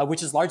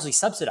 which is largely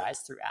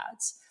subsidized through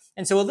ads.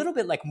 And so a little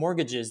bit like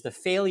mortgages, the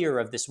failure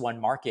of this one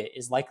market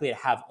is likely to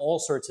have all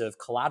sorts of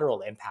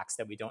collateral impacts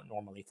that we don't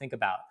normally think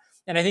about.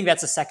 And I think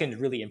that's a second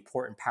really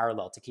important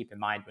parallel to keep in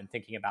mind when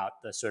thinking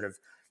about the sort of,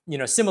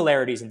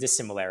 similarities and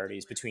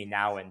dissimilarities between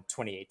now and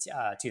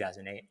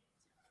 2008.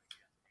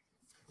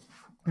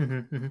 Mm-hmm,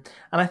 mm-hmm. And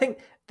I think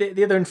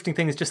the other interesting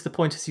thing is just the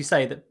point, as you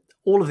say, that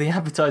all of the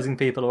advertising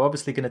people are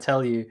obviously going to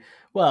tell you,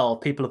 well,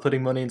 people are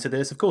putting money into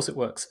this, of course it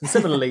works. And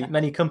similarly,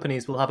 many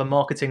companies will have a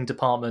marketing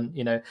department,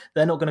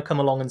 they're not going to come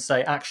along and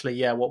say, actually,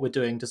 yeah, what we're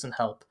doing doesn't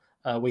help.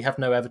 We have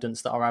no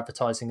evidence that our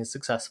advertising is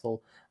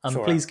successful.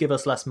 Sure. Please give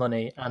us less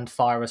money and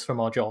fire us from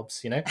our jobs,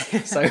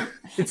 So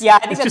it's, yeah, I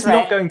think it's that's just right.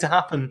 not going to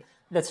happen.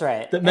 That's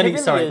right. That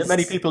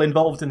many people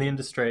involved in the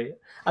industry.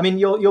 I mean,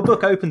 your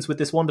book opens with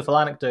this wonderful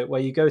anecdote where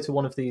you go to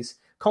one of these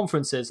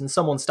conferences and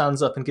someone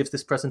stands up and gives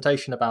this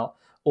presentation about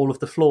all of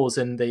the flaws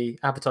in the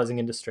advertising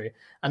industry,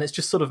 and it's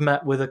just sort of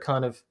met with a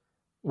kind of,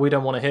 we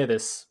don't want to hear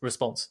this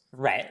response.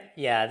 Right.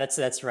 Yeah,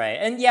 that's right.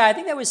 And yeah, I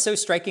think that was so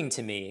striking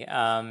to me.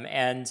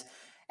 And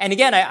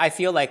again, I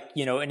feel like,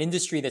 an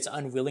industry that's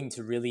unwilling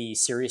to really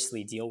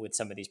seriously deal with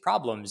some of these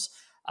problems,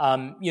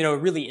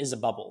 it really is a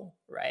bubble,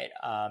 right?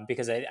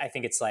 Because I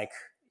think it's like,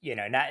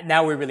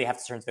 now we really have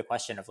to turn to the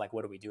question of like,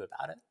 what do we do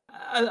about it?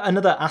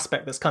 Another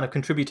aspect that's kind of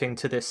contributing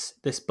to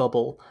this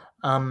bubble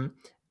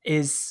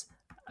is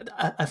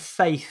a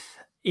faith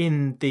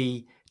in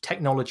the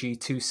technology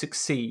to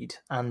succeed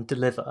and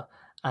deliver.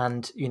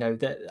 And,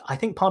 I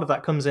think part of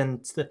that comes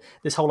in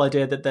this whole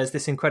idea that there's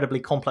this incredibly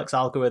complex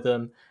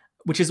algorithm,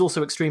 which is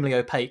also extremely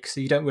opaque.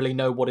 So you don't really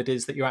know what it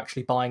is that you're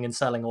actually buying and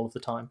selling all of the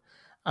time.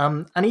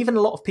 And even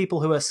a lot of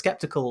people who are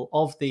skeptical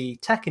of the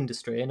tech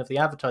industry and of the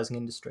advertising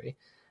industry,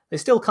 they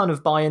still kind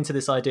of buy into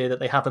this idea that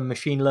they have a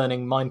machine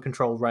learning mind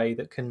control ray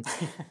that can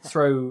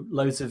throw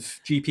loads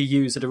of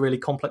GPUs at a really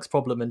complex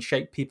problem and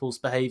shape people's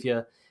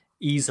behavior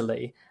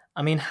easily.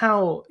 I mean,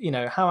 how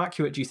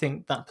accurate do you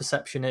think that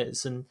perception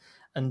is,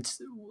 and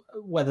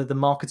whether the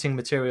marketing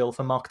material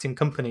for marketing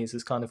companies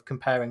is kind of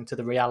comparing to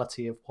the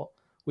reality of what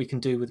we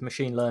can do with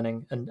machine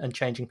learning and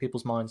changing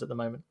people's minds at the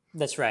moment?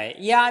 That's right.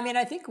 Yeah, I mean,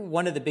 I think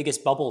one of the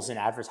biggest bubbles in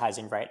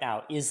advertising right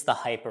now is the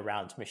hype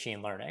around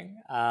machine learning.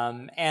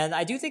 And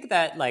I do think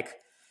that, like,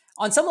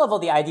 on some level,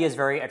 the idea is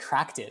very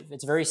attractive.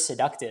 It's very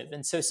seductive.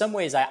 And so some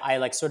ways I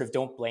like sort of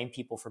don't blame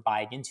people for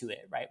buying into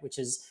it, right? Which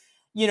is,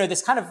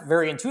 this kind of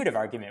very intuitive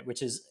argument,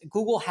 which is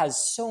Google has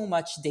so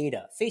much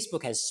data.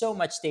 Facebook has so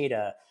much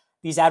data.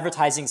 These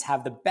advertisings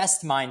have the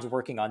best minds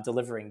working on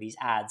delivering these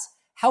ads.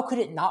 How could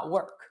it not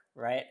work,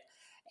 right?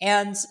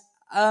 And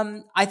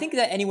I think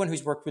that anyone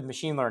who's worked with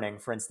machine learning,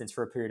 for instance,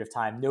 for a period of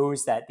time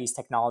knows that these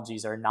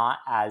technologies are not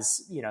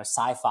as,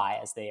 sci-fi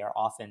as they are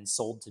often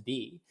sold to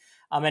be.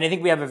 And I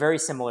think we have a very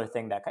similar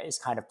thing that is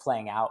kind of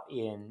playing out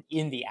in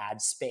the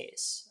ad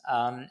space.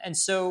 And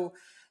so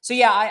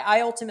yeah,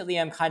 I ultimately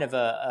am kind of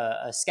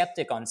a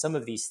skeptic on some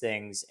of these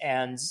things.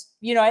 And,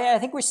 I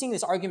think we're seeing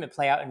this argument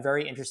play out in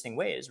very interesting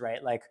ways,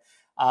 right? Like,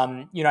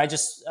 I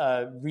just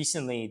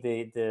recently,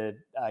 the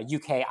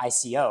UK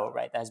ICO,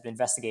 right, that has been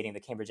investigating the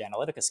Cambridge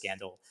Analytica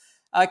scandal,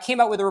 came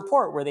out with a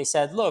report where they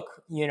said,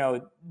 look,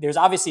 there's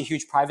obviously a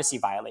huge privacy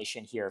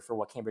violation here for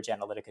what Cambridge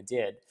Analytica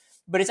did,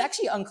 but it's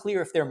actually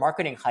unclear if their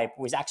marketing hype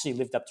was actually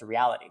lived up to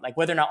reality, like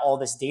whether or not all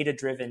this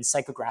data-driven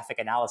psychographic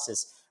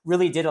analysis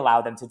really did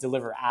allow them to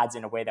deliver ads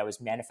in a way that was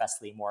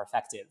manifestly more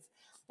effective.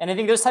 And I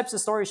think those types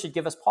of stories should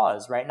give us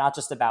pause, right? Not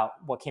just about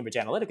what Cambridge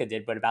Analytica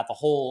did, but about the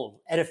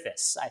whole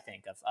edifice, I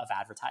think, of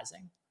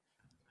advertising.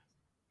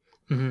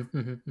 Mm-hmm,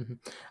 mm-hmm, mm-hmm.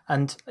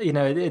 And,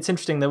 it's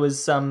interesting. There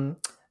was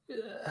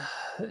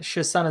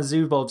Shoshana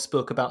Zuboff's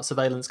book about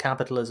surveillance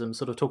capitalism,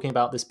 sort of talking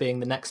about this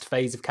being the next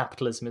phase of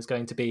capitalism is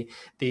going to be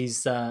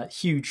these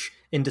huge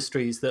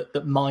industries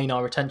that mine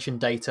our attention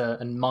data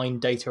and mine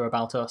data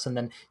about us and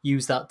then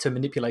use that to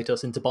manipulate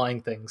us into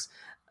buying things.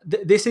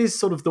 This is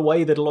sort of the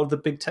way that a lot of the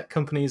big tech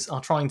companies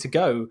are trying to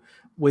go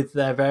with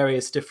their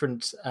various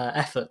different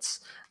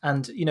efforts.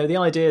 And, the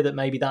idea that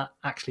maybe that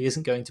actually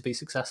isn't going to be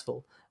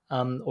successful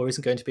or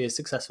isn't going to be as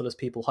successful as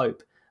people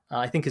hope,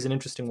 I think is an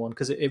interesting one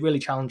because it really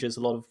challenges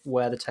a lot of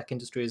where the tech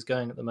industry is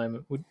going at the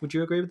moment. Would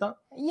you agree with that?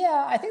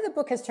 Yeah, I think the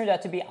book has turned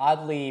out to be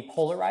oddly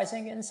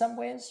polarizing in some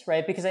ways,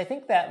 right? Because I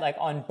think that, like,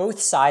 on both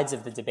sides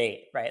of the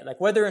debate, right,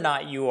 like whether or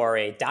not you are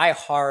a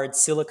diehard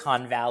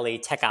Silicon Valley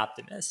tech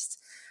optimist,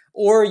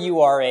 or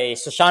you are a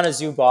Shoshana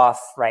Zuboff,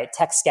 right,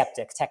 tech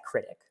skeptic, tech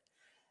critic.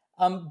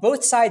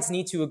 Both sides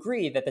need to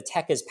agree that the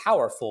tech is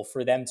powerful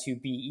for them to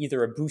be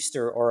either a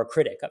booster or a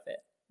critic of it,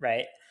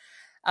 right?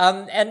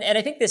 And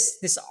I think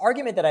this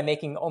argument that I'm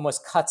making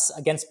almost cuts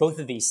against both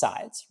of these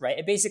sides, right?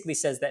 It basically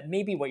says that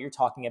maybe what you're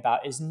talking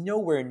about is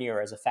nowhere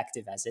near as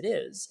effective as it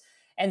is.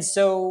 And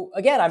so,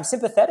 again, I'm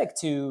sympathetic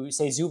to,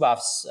 say,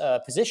 Zuboff's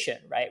position,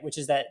 right? Which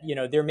is that,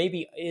 there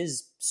maybe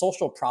is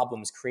social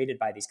problems created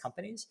by these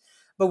companies,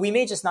 but we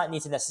may just not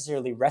need to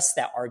necessarily rest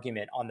that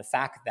argument on the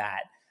fact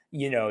that,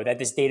 that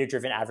this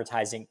data-driven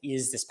advertising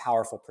is this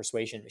powerful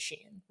persuasion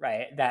machine,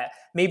 right? That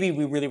maybe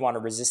we really want to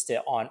resist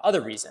it on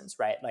other reasons,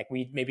 right? Like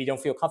we maybe don't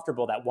feel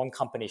comfortable that one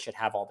company should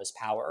have all this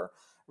power,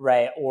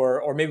 right?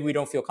 Or maybe we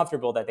don't feel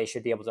comfortable that they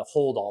should be able to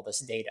hold all this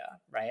data,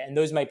 right? And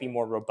those might be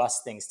more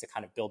robust things to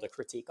kind of build a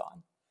critique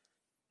on.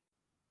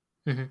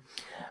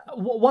 Mm-hmm.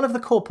 One of the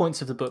core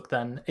points of the book,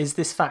 then, is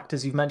this fact,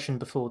 as you've mentioned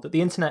before, that the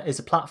internet is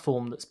a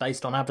platform that's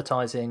based on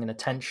advertising and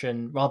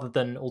attention rather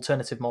than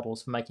alternative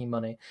models for making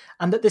money,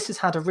 and that this has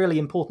had a really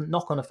important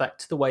knock-on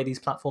effect to the way these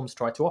platforms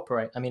try to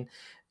operate. I mean,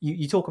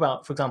 you talk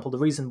about, for example, the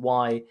reason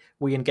why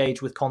we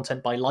engage with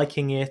content by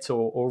liking it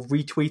or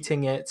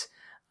retweeting it.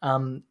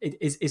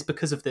 Is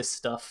because of this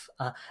stuff.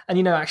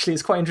 And, actually,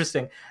 it's quite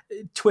interesting.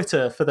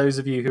 Twitter, for those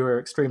of you who are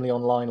extremely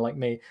online like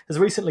me, has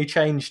recently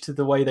changed to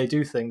the way they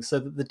do things so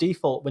that the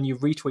default when you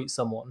retweet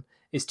someone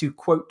is to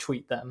quote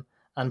tweet them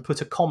and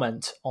put a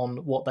comment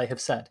on what they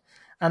have said.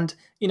 And,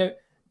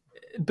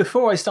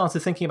 before I started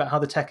thinking about how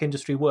the tech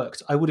industry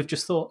worked, I would have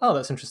just thought, oh,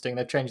 that's interesting,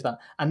 they've changed that.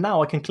 And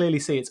now I can clearly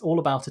see it's all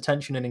about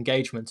attention and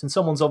engagement. And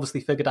someone's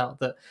obviously figured out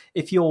that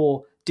if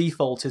your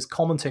default is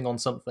commenting on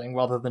something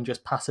rather than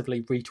just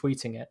passively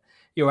retweeting it,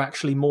 you're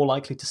actually more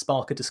likely to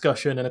spark a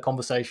discussion and a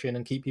conversation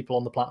and keep people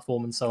on the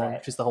platform and so on,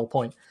 which is the whole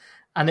point.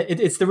 And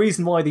it's the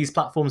reason why these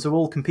platforms are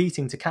all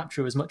competing to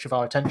capture as much of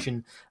our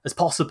attention as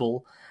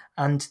possible.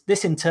 And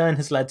this in turn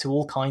has led to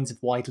all kinds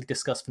of widely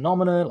discussed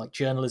phenomena like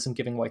journalism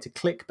giving way to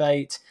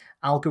clickbait,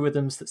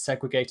 algorithms that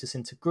segregate us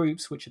into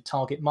groups which are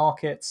target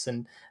markets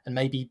and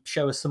maybe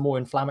show us some more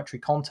inflammatory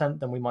content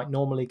than we might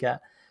normally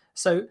get.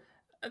 So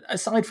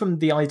aside from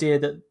the idea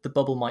that the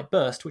bubble might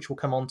burst, which we'll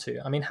come on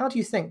to, I mean, how do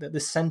you think that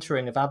this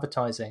centering of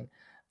advertising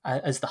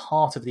as the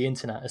heart of the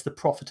internet, as the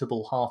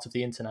profitable heart of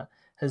the internet,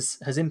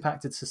 has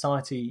impacted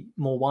society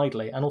more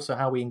widely and also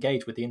how we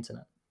engage with the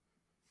internet?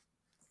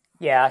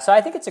 Yeah, so I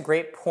think it's a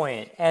great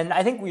point. And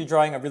I think we're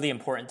drawing a really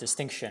important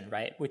distinction,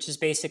 right? Which is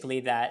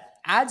basically that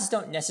ads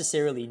don't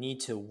necessarily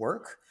need to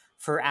work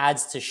for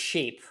ads to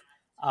shape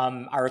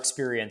our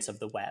experience of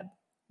the web,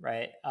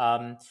 right?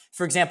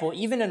 For example,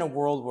 even in a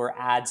world where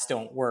ads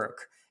don't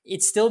work,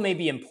 it still may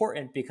be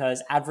important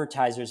because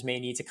advertisers may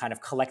need to kind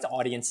of collect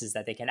audiences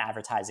that they can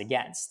advertise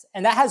against.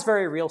 And that has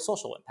very real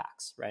social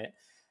impacts, right?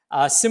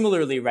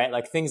 Similarly, right,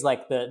 like things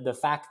like the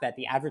fact that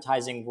the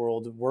advertising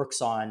world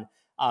works on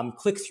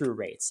click-through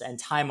rates and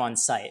time on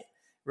site,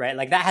 right?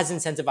 Like that has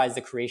incentivized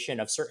the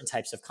creation of certain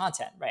types of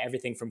content, right?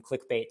 Everything from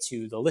clickbait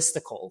to the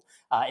listicle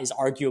is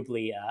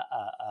arguably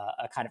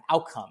a kind of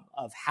outcome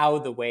of how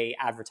the way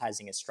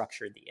advertising is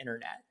structured the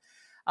internet.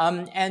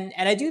 And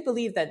I do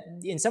believe that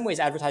in some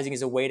ways advertising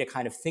is a way to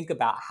kind of think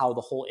about how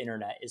the whole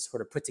internet is sort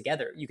of put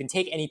together. You can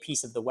take any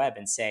piece of the web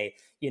and say,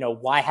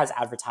 why has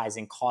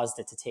advertising caused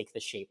it to take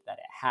the shape that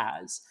it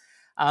has?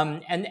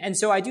 And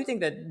so I do think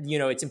that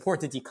it's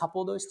important to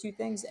decouple those two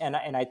things, and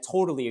I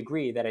totally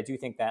agree that I do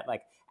think that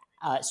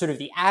sort of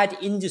the ad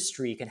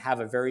industry can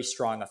have a very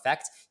strong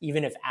effect,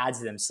 even if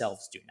ads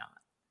themselves do not.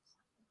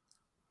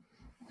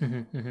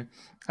 Mm-hmm, mm-hmm.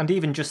 And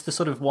even just the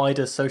sort of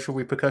wider social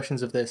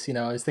repercussions of this,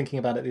 I was thinking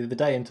about it the other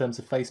day in terms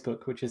of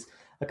Facebook, which is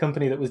a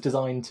company that was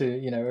designed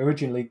to,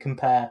 originally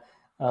compare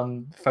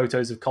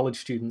photos of college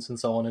students and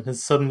so on, and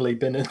has suddenly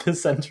been at the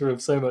center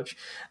of so much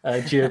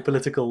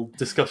geopolitical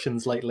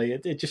discussions lately.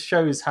 It just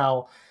shows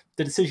how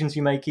the decisions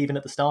you make even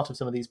at the start of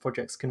some of these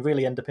projects can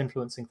really end up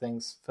influencing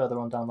things further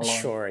on down the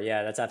line. Sure,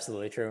 yeah, that's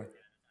absolutely true.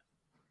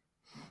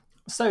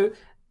 So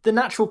the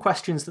natural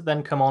questions that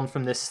then come on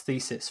from this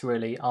thesis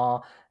really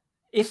are,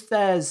 if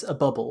there's a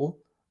bubble,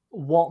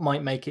 what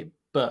might make it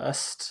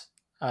burst?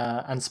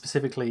 And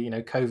specifically,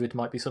 COVID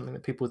might be something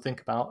that people would think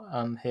about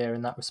here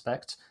in that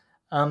respect.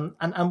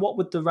 And what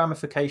would the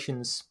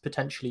ramifications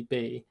potentially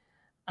be?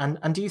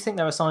 And do you think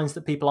there are signs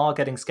that people are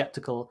getting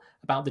skeptical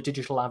about the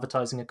digital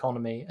advertising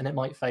economy and it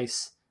might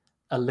face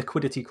a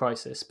liquidity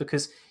crisis?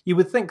 Because you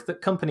would think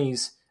that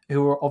companies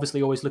who are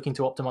obviously always looking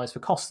to optimize for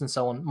costs and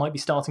so on might be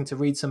starting to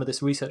read some of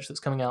this research that's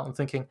coming out and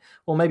thinking,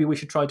 well, maybe we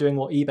should try doing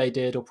what eBay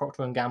did or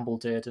Procter & Gamble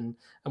did, and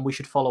we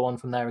should follow on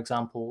from their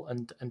example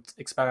and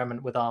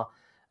experiment with our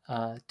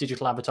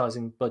digital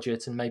advertising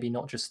budget and maybe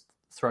not just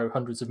throw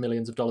hundreds of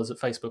millions of dollars at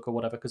Facebook or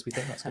whatever because we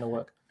think that's going to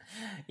work.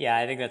 Yeah,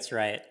 I think that's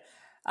right.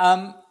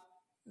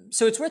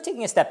 So it's worth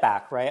taking a step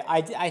back, right?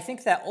 I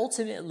think that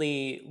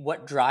ultimately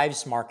what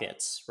drives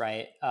markets,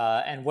 right,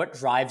 and what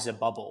drives a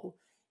bubble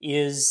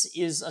is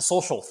a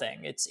social thing.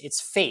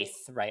 It's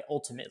faith, right,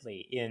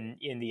 ultimately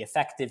in the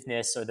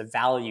effectiveness or the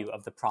value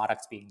of the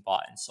product being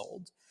bought and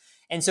sold.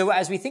 And so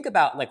as we think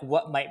about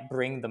what might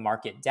bring the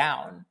market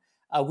down,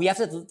 we have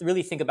to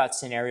really think about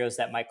scenarios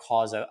that might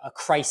cause a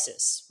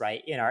crisis,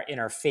 right, in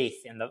our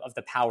faith of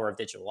the power of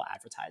digital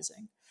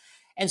advertising.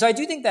 And so I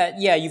do think that,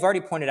 yeah, you've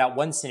already pointed out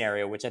one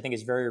scenario, which I think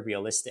is very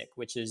realistic,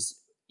 which is,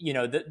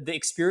 the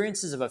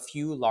experiences of a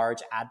few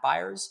large ad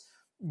buyers,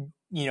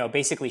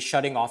 basically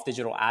shutting off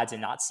digital ads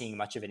and not seeing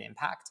much of an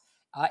impact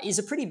is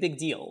a pretty big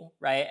deal,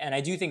 right? And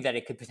I do think that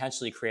it could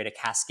potentially create a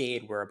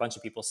cascade where a bunch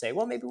of people say,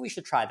 well, maybe we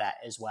should try that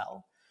as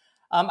well.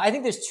 I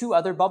think there's two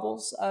other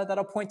bubbles that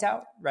I'll point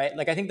out, right?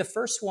 I think the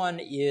first one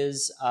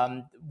is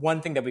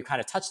one thing that we've kind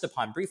of touched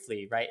upon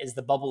briefly, right, is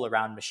the bubble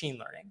around machine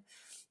learning,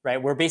 right?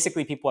 Where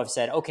basically people have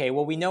said, okay,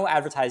 well, we know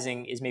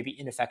advertising is maybe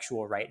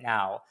ineffectual right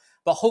now,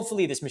 but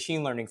hopefully this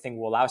machine learning thing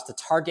will allow us to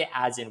target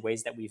ads in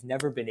ways that we've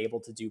never been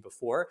able to do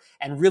before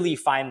and really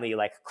finally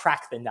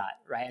crack the nut,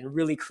 right? And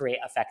really create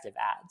effective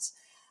ads.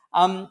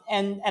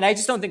 And I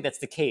just don't think that's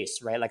the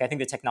case, right? I think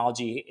the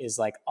technology is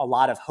a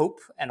lot of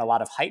hope and a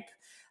lot of hype,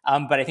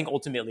 but I think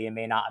ultimately it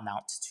may not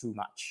amount to too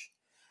much.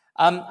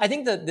 I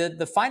think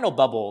the final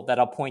bubble that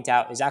I'll point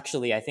out is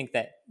actually, I think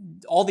that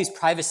all these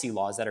privacy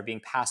laws that are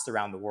being passed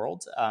around the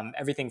world,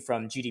 everything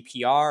from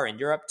GDPR in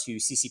Europe to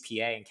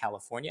CCPA in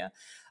California,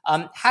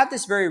 have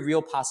this very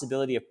real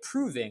possibility of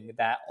proving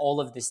that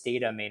all of this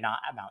data may not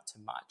amount to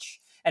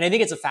much. And I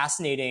think it's a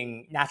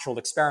fascinating natural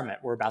experiment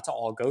we're about to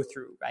all go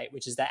through, right?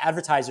 Which is that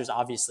advertisers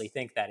obviously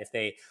think that if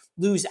they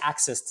lose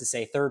access to,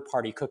 say,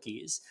 third-party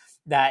cookies,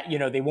 that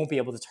they won't be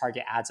able to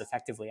target ads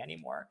effectively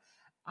anymore.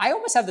 I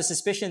almost have the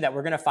suspicion that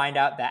we're going to find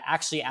out that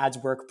actually ads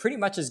work pretty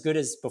much as good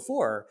as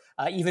before,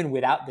 even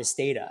without this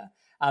data.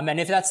 And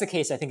if that's the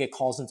case, I think it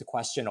calls into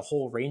question a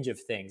whole range of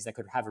things that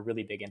could have a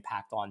really big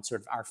impact on sort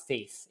of our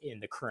faith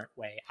in the current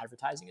way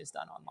advertising is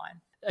done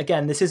online.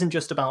 Again, this isn't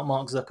just about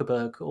Mark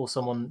Zuckerberg or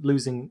someone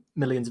losing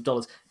millions of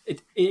dollars.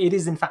 It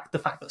is, in fact, the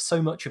fact that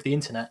so much of the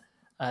internet,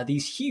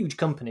 these huge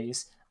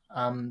companies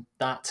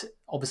that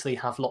obviously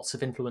have lots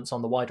of influence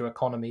on the wider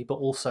economy, but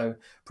also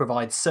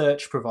provide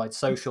search, provide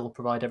social,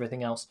 provide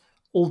everything else,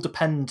 all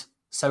depend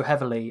so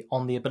heavily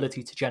on the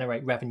ability to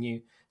generate revenue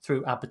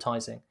through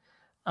advertising.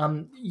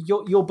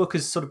 Your book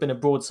has sort of been a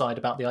broadside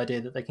about the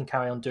idea that they can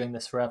carry on doing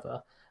this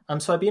forever.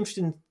 So I'd be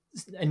interested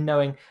in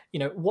knowing,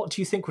 what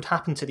do you think would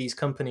happen to these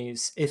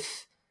companies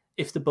if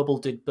the bubble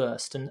did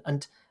burst?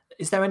 And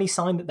is there any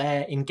sign that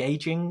they're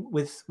engaging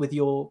with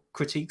your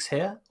critiques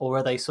here, or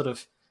are they sort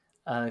of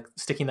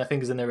sticking their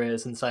fingers in their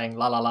ears and saying,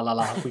 la, la, la, la,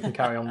 la, we can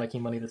carry on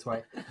making money this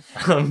way.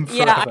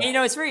 Yeah,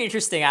 it's very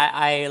interesting.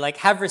 I like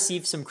have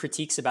received some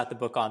critiques about the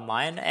book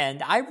online,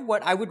 and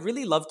what I would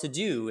really love to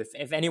do,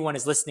 if anyone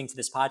is listening to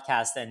this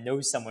podcast and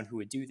knows someone who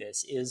would do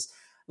this, is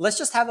let's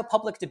just have a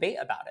public debate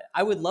about it.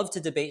 I would love to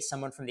debate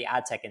someone from the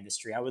ad tech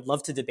industry. I would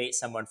love to debate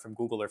someone from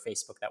Google or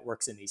Facebook that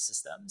works in these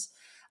systems.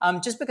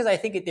 Just because I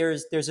think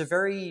there's a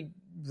very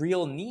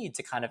real need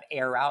to kind of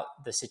air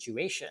out the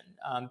situation.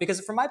 Because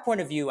from my point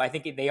of view, I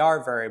think they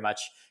are very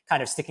much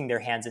kind of sticking their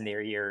hands in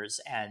their ears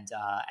and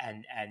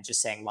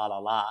just saying la la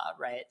la,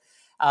 right?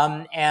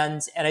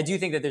 And I do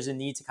think that there's a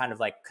need to kind of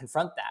like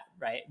confront that,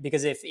 right?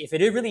 Because if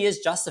it really is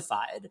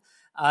justified,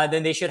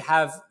 then they should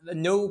have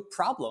no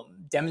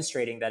problem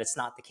demonstrating that it's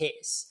not the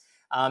case.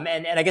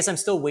 And I guess I'm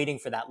still waiting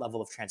for that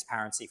level of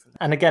transparency from them.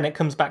 And again, it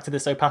comes back to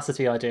this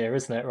opacity idea,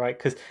 isn't it? Right?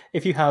 Because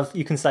if you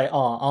can say,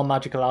 our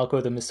magical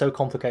algorithm is so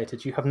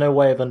complicated, you have no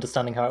way of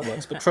understanding how it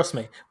works. But trust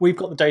me, we've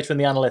got the data and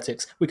the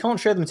analytics. We can't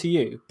show them to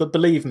you, but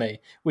believe me,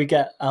 we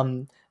get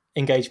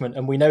engagement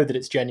and we know that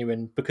it's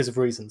genuine because of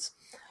reasons.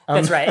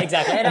 That's right,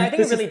 exactly. And I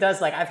think it really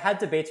does. Like, I've had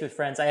debates with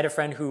friends. I had a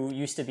friend who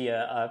used to be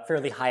a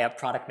fairly high up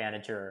product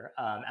manager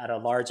at a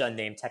large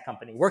unnamed tech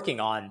company working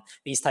on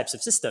these types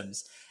of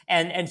systems.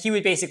 And he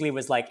would basically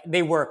was like,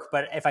 they work,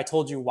 but if I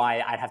told you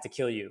why, I'd have to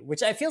kill you,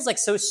 which I feels like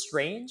so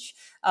strange,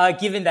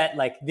 given that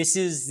like this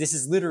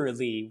is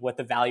literally what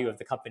the value of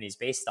the company is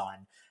based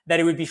on, that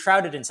it would be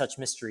shrouded in such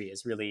mystery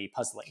is really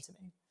puzzling to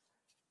me.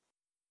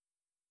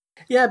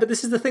 Yeah, but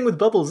this is the thing with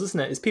bubbles, isn't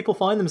it? Is people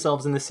find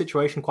themselves in this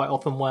situation quite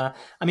often where,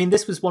 I mean,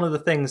 this was one of the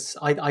things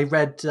I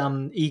read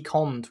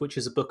Econned, which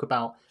is a book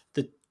about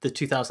the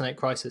 2008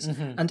 crisis.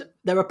 Mm-hmm. And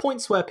there are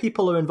points where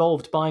people are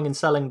involved buying and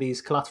selling these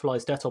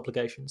collateralized debt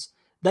obligations.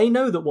 They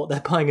know that what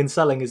they're buying and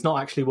selling is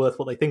not actually worth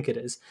what they think it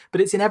is,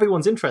 but it's in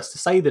everyone's interest to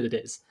say that it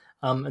is,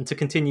 and to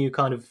continue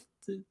kind of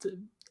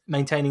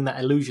maintaining that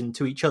illusion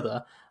to each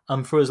other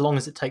for as long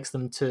as it takes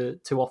them to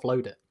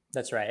offload it.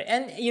 That's right.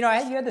 And, you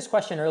had this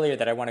question earlier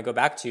that I want to go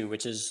back to,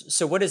 which is,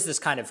 so what does this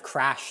kind of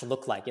crash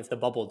look like if the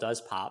bubble does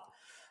pop?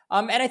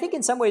 And I think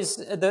in some ways,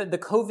 the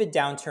COVID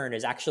downturn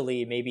is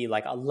actually maybe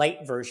like a light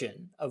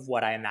version of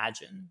what I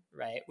imagine,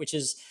 right? Which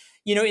is,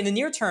 in the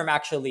near term,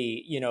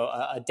 actually,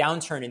 a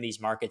downturn in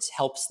these markets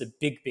helps the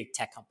big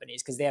tech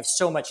companies because they have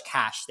so much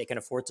cash they can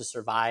afford to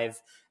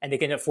survive and they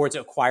can afford to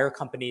acquire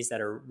companies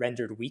that are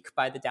rendered weak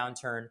by the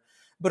downturn.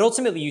 But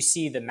ultimately, you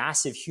see the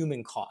massive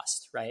human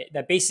cost, right?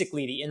 That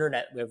basically the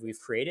internet that we've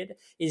created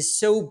is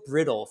so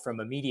brittle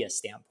from a media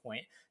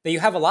standpoint that you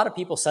have a lot of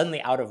people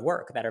suddenly out of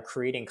work that are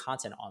creating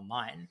content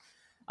online.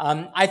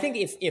 I think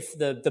if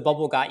the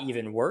bubble got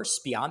even worse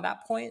beyond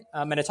that point,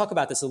 and I talk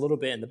about this a little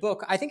bit in the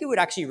book, I think it would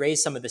actually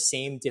raise some of the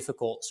same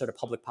difficult sort of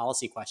public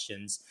policy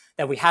questions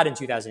that we had in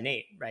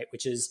 2008, right?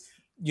 Which is,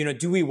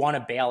 do we want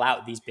to bail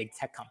out these big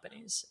tech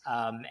companies?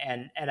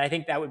 And I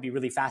think that would be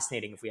really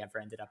fascinating if we ever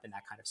ended up in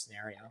that kind of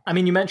scenario. I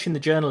mean, you mentioned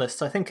the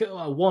journalists. I think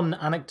one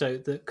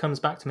anecdote that comes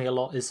back to me a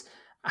lot is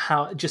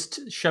how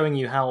just showing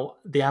you how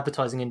the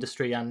advertising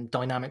industry and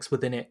dynamics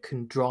within it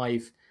can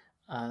drive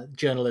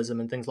journalism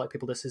and things like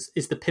people. This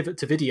is the pivot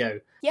to video.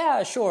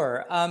 Yeah,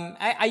 sure.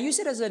 I use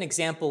it as an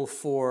example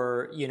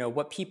for,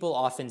 what people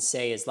often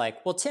say is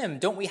like, well, Tim,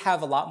 don't we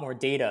have a lot more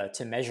data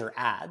to measure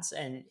ads?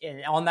 And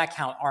on that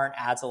count, aren't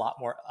ads a lot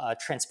more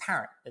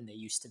transparent than they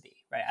used to be,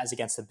 right? As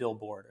against a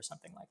billboard or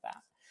something like that.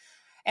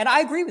 And I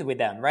agree with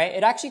them, right?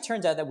 It actually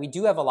turns out that we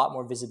do have a lot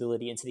more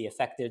visibility into the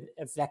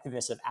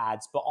effectiveness of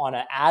ads, but on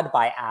an ad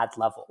by ad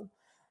level.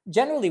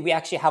 Generally, we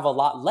actually have a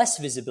lot less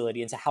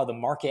visibility into how the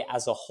market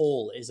as a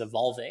whole is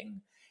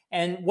evolving.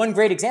 And one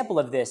great example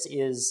of this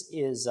is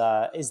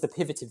the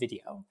pivot to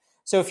video.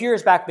 So a few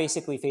years back,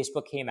 basically,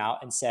 Facebook came out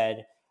and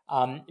said,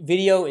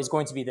 video is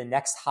going to be the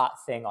next hot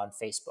thing on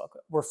Facebook.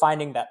 We're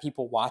finding that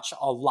people watch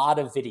a lot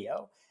of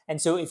video. And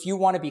so if you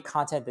want to be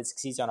content that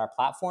succeeds on our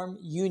platform,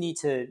 you need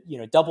to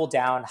double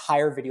down,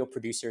 hire video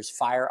producers,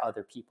 fire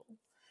other people.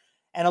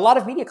 And a lot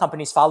of media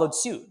companies followed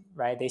suit,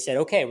 right? They said,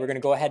 okay, we're going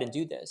to go ahead and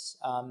do this.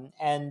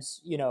 And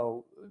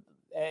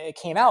it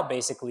came out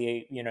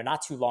basically,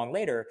 not too long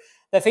later,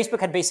 that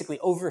Facebook had basically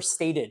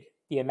overstated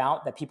the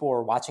amount that people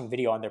were watching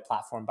video on their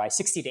platform by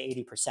 60 to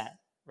 80%,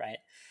 right?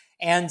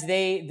 And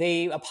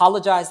they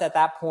apologized at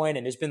that point,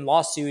 and there's been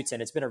lawsuits,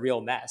 and it's been a real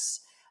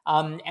mess.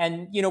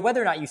 And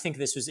whether or not you think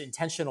this was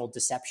intentional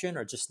deception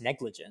or just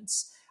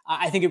negligence,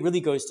 I think it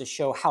really goes to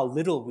show how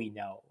little we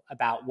know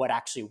about what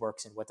actually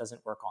works and what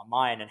doesn't work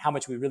online, and how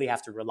much we really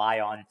have to rely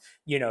on,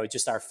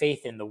 just our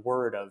faith in the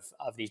word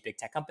of these big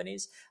tech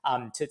companies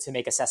to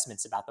make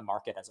assessments about the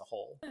market as a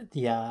whole.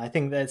 Yeah, I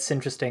think that's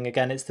interesting.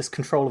 Again, it's this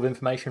control of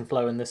information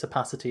flow and this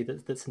opacity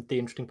that's the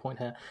interesting point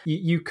here.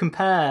 You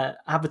compare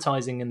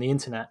advertising and the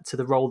internet to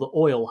the role that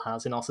oil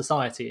has in our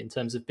society in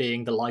terms of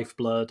being the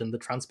lifeblood and the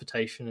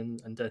transportation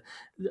and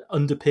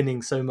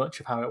underpinning so much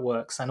of how it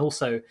works, and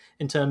also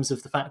in terms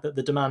of the fact that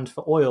the demand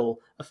for oil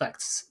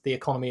affects the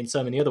economy in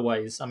so many other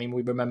ways. I mean,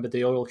 we remember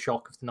the oil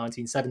shock of the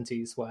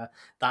 1970s, where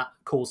that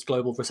caused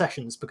global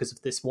recessions because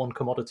of this one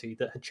commodity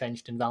that had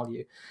changed in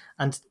value.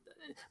 And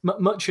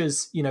much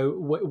as,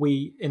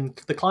 we in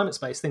the climate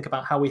space think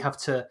about how we have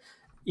to,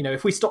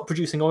 if we stop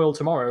producing oil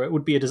tomorrow, it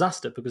would be a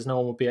disaster because no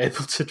one would be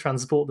able to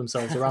transport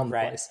themselves around the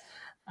Right. place.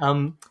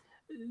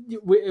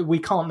 We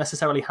can't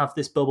necessarily have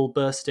this bubble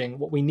bursting.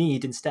 What we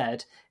need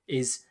instead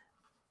is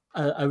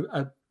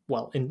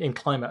in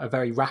climate, a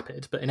very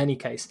rapid, but in any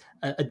case,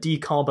 a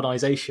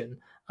decarbonisation,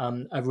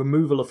 a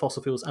removal of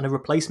fossil fuels and a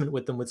replacement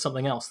with them with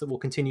something else that will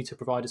continue to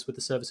provide us with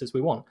the services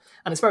we want.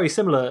 And it's very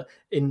similar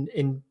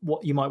in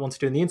what you might want to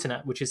do in the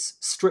internet, which is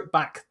strip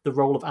back the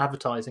role of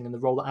advertising and the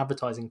role that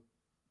advertising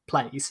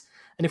plays.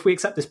 And if we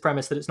accept this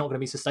premise that it's not going to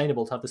be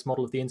sustainable to have this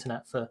model of the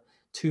internet for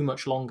too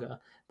much longer,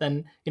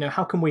 then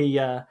how can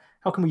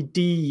we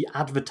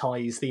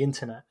de-advertise the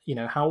internet?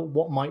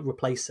 What might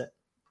replace it?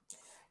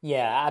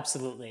 Yeah,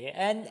 absolutely.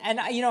 And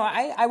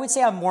I would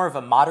say I'm more of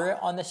a moderate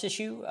on this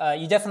issue.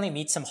 You definitely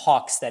meet some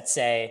hawks that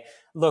say,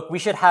 look, we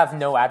should have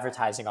no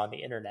advertising on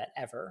the internet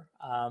ever.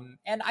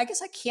 And I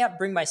guess I can't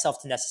bring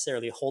myself to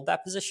necessarily hold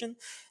that position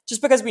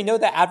just because we know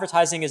that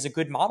advertising is a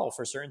good model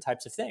for certain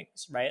types of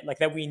things, right? Like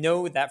that we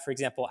know that, for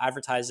example,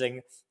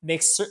 advertising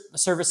makes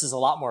services a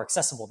lot more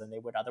accessible than they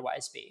would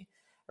otherwise be,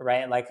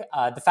 right? Like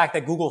the fact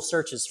that Google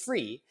search is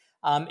free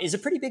is a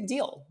pretty big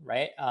deal,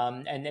 right?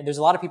 And there's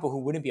a lot of people who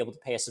wouldn't be able to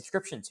pay a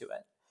subscription to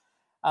it.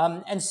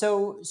 And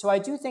so I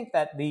do think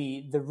that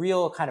the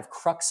real kind of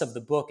crux of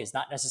the book is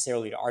not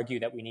necessarily to argue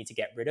that we need to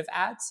get rid of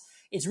ads.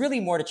 It's really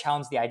more to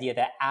challenge the idea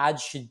that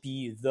ads should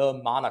be the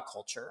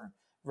monoculture,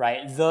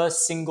 right? The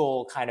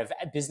single kind of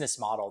business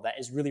model that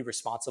is really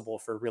responsible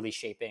for really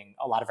shaping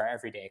a lot of our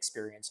everyday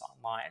experience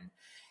online.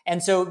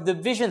 And so the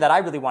vision that I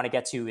really want to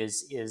get to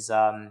is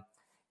I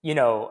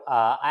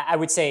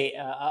would say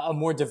a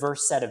more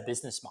diverse set of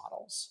business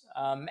models.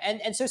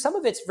 And so some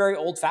of it's very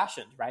old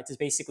fashioned, right? To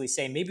basically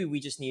say, maybe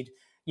we just need,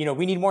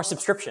 we need more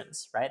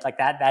subscriptions, right? Like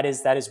that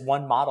is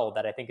one model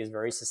that I think is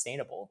very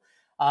sustainable.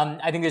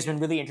 I think there's been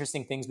really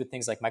interesting things with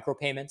things like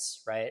micropayments,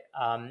 right?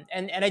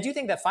 And I do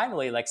think that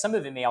finally, like some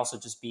of it may also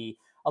just be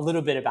a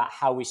little bit about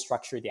how we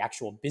structure the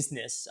actual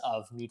business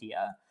of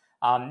media.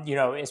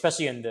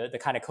 Especially in the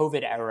kind of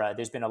COVID era,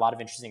 there's been a lot of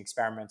interesting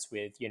experiments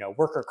with,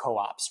 worker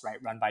co-ops, right,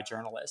 run by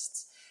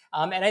journalists.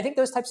 And I think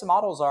those types of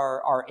models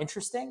are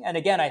interesting. And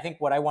again, I think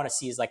what I want to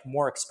see is like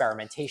more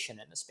experimentation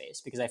in the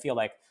space, because I feel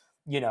like,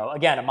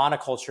 again, a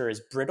monoculture is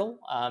brittle,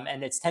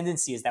 and its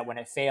tendency is that when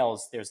it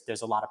fails,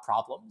 there's a lot of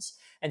problems.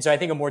 And so I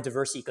think a more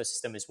diverse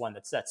ecosystem is one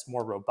that's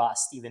more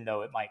robust, even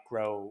though it might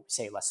grow,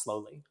 say, less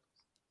slowly.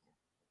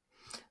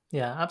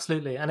 Yeah,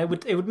 absolutely. And it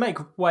would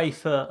make way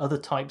for other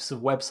types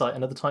of website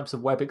and other types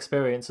of web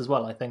experience as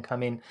well, I think. I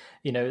mean,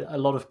 a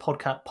lot of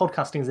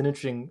podcasting is an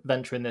interesting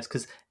venture in this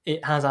because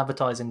it has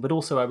advertising, but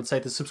also I would say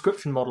the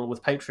subscription model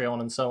with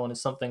Patreon and so on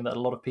is something that a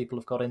lot of people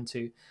have got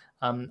into.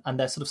 And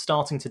they're sort of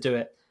starting to do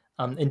it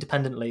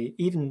independently,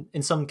 even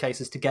in some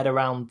cases to get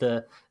around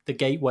the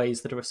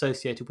gateways that are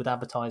associated with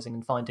advertising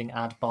and finding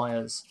ad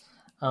buyers.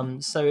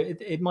 So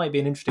it might be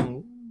an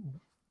interesting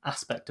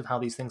aspect of how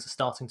these things are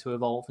starting to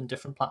evolve and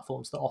different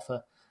platforms that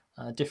offer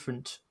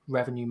different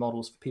revenue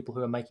models for people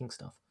who are making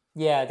stuff.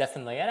 Yeah,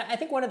 definitely. And I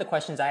think one of the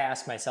questions I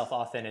ask myself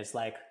often is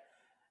like,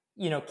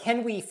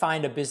 can we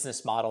find a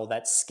business model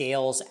that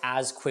scales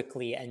as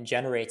quickly and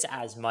generates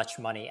as much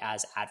money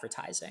as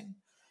advertising?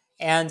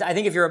 And I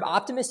think if you're an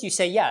optimist, you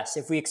say yes.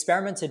 If we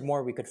experimented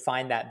more, we could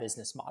find that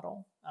business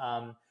model.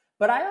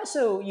 But I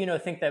also,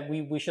 think that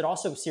we should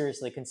also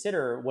seriously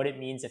consider what it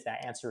means if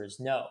that answer is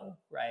no,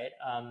 right?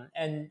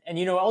 And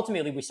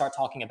ultimately we start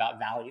talking about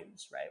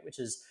values, right? Which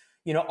is,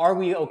 are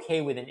we okay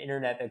with an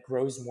internet that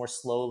grows more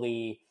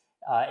slowly,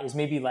 is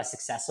maybe less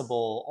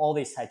accessible, all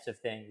these types of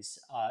things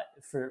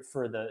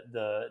for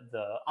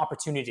the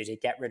opportunity to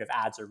get rid of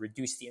ads or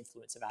reduce the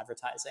influence of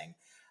advertising.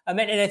 And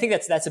I think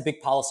that's a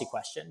big policy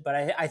question,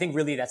 but I think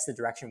really that's the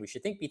direction we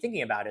should be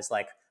thinking about is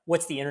like,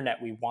 what's the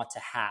internet we want to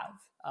have?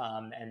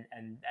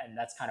 And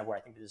that's kind of where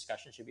I think the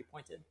discussion should be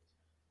pointed.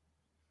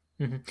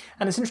 Mm-hmm.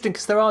 And it's interesting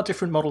because there are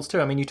different models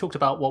too. I mean, you talked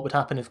about what would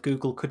happen if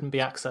Google couldn't be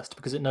accessed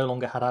because it no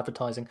longer had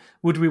advertising.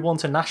 Would we want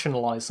to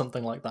nationalize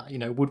something like that?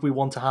 Would we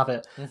want to have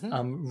it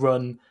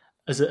run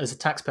as a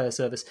taxpayer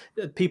service?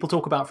 People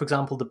talk about, for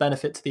example, the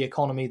benefit to the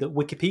economy that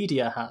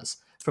Wikipedia has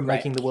from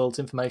making the world's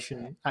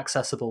information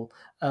accessible.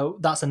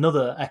 That's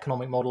another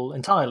economic model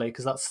entirely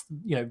because that's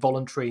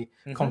voluntary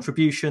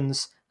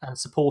contributions and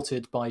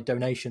supported by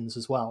donations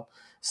as well.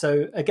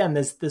 So again,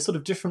 there's sort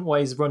of different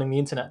ways of running the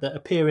internet that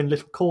appear in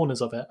little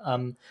corners of it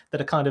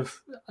that are kind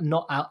of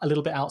not a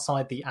little bit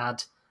outside the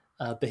ad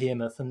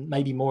behemoth, and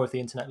maybe more of the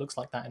internet looks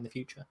like that in the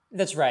future.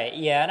 That's right.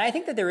 Yeah. And I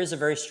think that there is a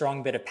very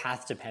strong bit of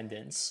path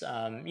dependence.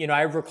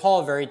 I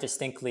recall very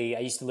distinctly,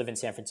 I used to live in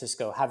San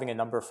Francisco, having a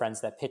number of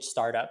friends that pitched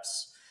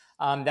startups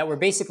that were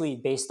basically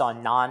based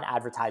on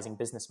non-advertising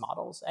business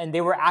models. And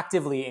they were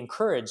actively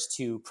encouraged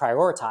to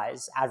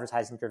prioritize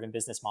advertising-driven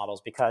business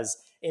models because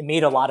it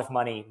made a lot of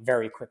money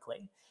very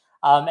quickly.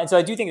 And so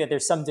I do think that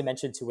there's some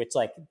dimension to which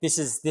like this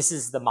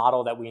is the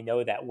model that we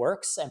know that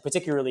works. And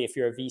particularly if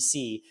you're a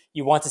VC,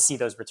 you want to see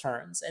those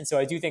returns. And so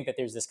I do think that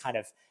there's this kind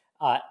of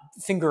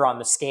finger on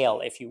the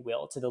scale, if you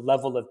will, to the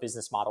level of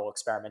business model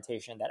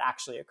experimentation that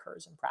actually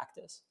occurs in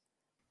practice.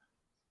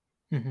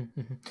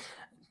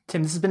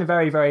 Tim, this has been a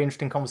very, very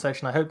interesting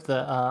conversation. I hope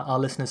that our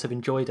listeners have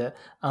enjoyed it.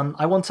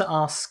 I want to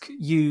ask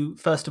you,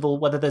 first of all,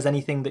 whether there's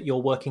anything that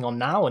you're working on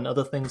now and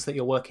other things that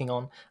you're working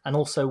on, and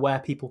also where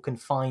people can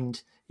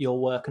find your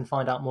work and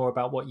find out more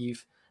about what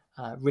you've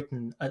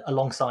written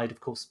alongside,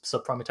 of course,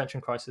 Subprime Attention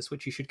Crisis,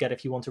 which you should get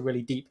if you want a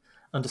really deep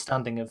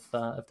understanding of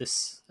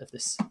this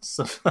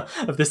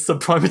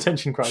subprime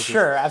attention crisis.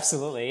 Sure,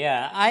 absolutely,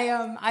 yeah.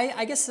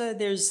 I guess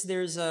there's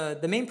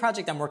the main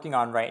project I'm working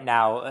on right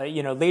now.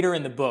 Later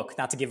in the book,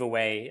 not to give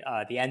away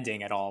the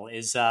ending at all,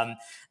 is that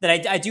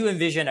I do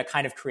envision a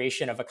kind of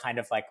creation of a kind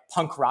of like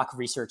punk rock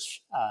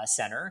research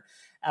center.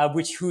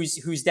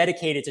 Who's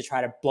dedicated to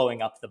try to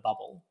blowing up the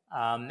bubble.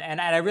 And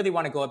I really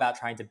want to go about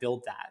trying to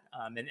build that.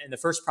 And the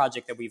first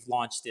project that we've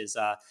launched is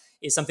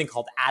something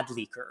called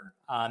AdLeaker.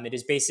 It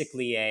is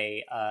basically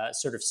a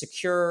sort of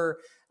secure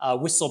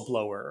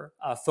whistleblower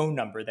phone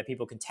number that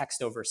people can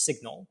text over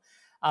Signal.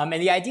 And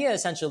the idea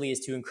essentially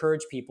is to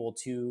encourage people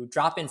to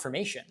drop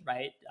information,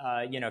 right?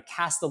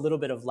 Cast a little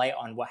bit of light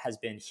on what has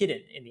been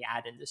hidden in the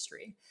ad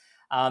industry.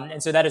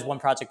 And so that is one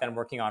project that I'm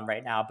working on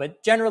right now.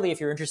 But generally, if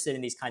you're interested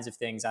in these kinds of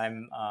things,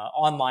 I'm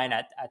online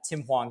at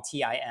timhwang,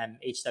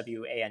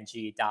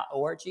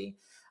 timhwang.org,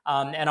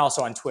 and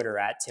also on Twitter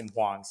at Tim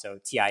Hwang, so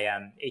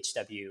timhwang.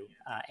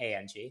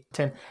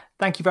 Tim,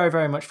 thank you very,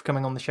 very much for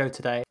coming on the show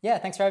today. Yeah,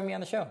 thanks for having me on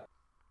the show.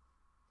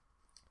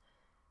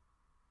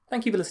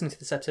 Thank you for listening to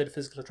this episode of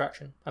Physical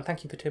Attraction, and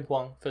thank you for Tim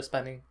Hwang for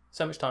spending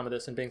so much time with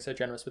us and being so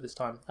generous with his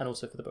time, and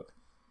also for the book.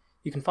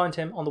 You can find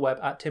him on the web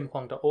at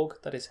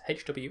timhwang.org, that is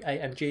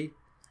HWANG,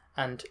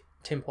 and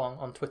Tim Hwang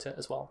on Twitter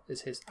as well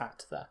is his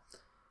 @ there.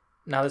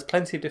 Now, there's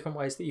plenty of different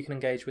ways that you can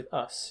engage with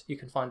us. You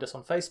can find us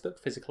on Facebook,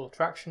 Physical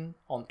Attraction,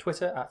 on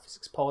Twitter at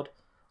PhysicsPod,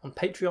 on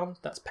Patreon,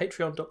 that's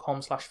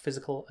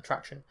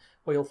patreon.com/physicalattraction,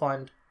 where you'll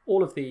find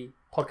all of the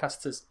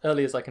podcasts as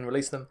early as I can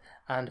release them,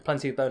 and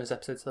plenty of bonus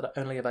episodes that are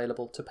only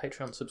available to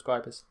Patreon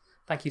subscribers.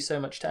 Thank you so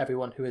much to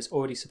everyone who has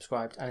already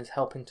subscribed and is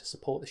helping to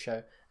support the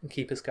show and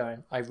keep us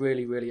going. I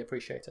really, really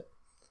appreciate it.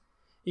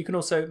 You can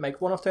also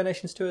make one-off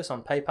donations to us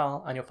on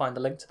PayPal, and you'll find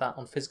the link to that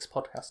on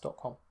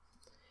physicspodcast.com.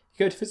 If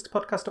you go to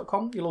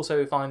physicspodcast.com, you'll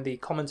also find the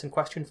comment and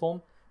question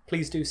form.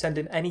 Please do send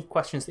in any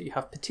questions that you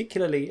have,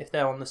 particularly if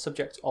they're on the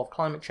subject of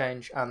climate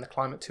change and the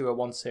Climate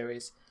 201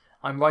 series.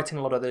 I'm writing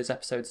a lot of those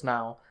episodes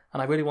now,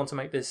 and I really want to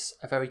make this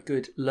a very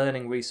good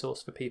learning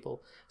resource for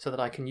people so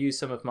that I can use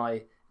some of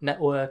my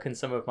network and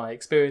some of my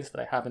experience that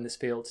I have in this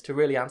field to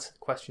really answer the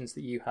questions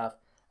that you have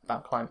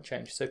about climate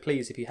change. So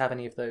please, if you have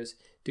any of those,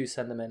 do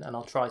send them in and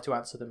I'll try to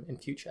answer them in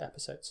future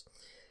episodes.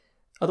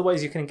 Other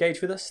ways you can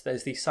engage with us,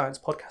 there's the Science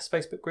Podcast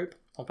Facebook group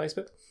on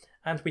Facebook,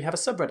 and we have a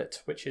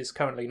subreddit, which is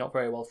currently not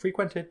very well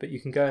frequented, but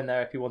you can go in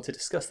there if you want to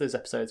discuss those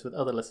episodes with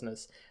other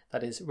listeners.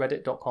 That is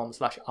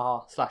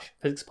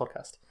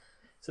reddit.com/r/physicspodcast.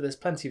 So there's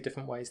plenty of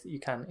different ways that you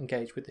can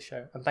engage with the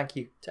show, and thank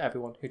you to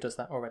everyone who does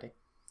that already.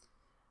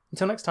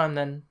 Until next time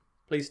then,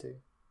 please do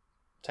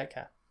take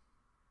care.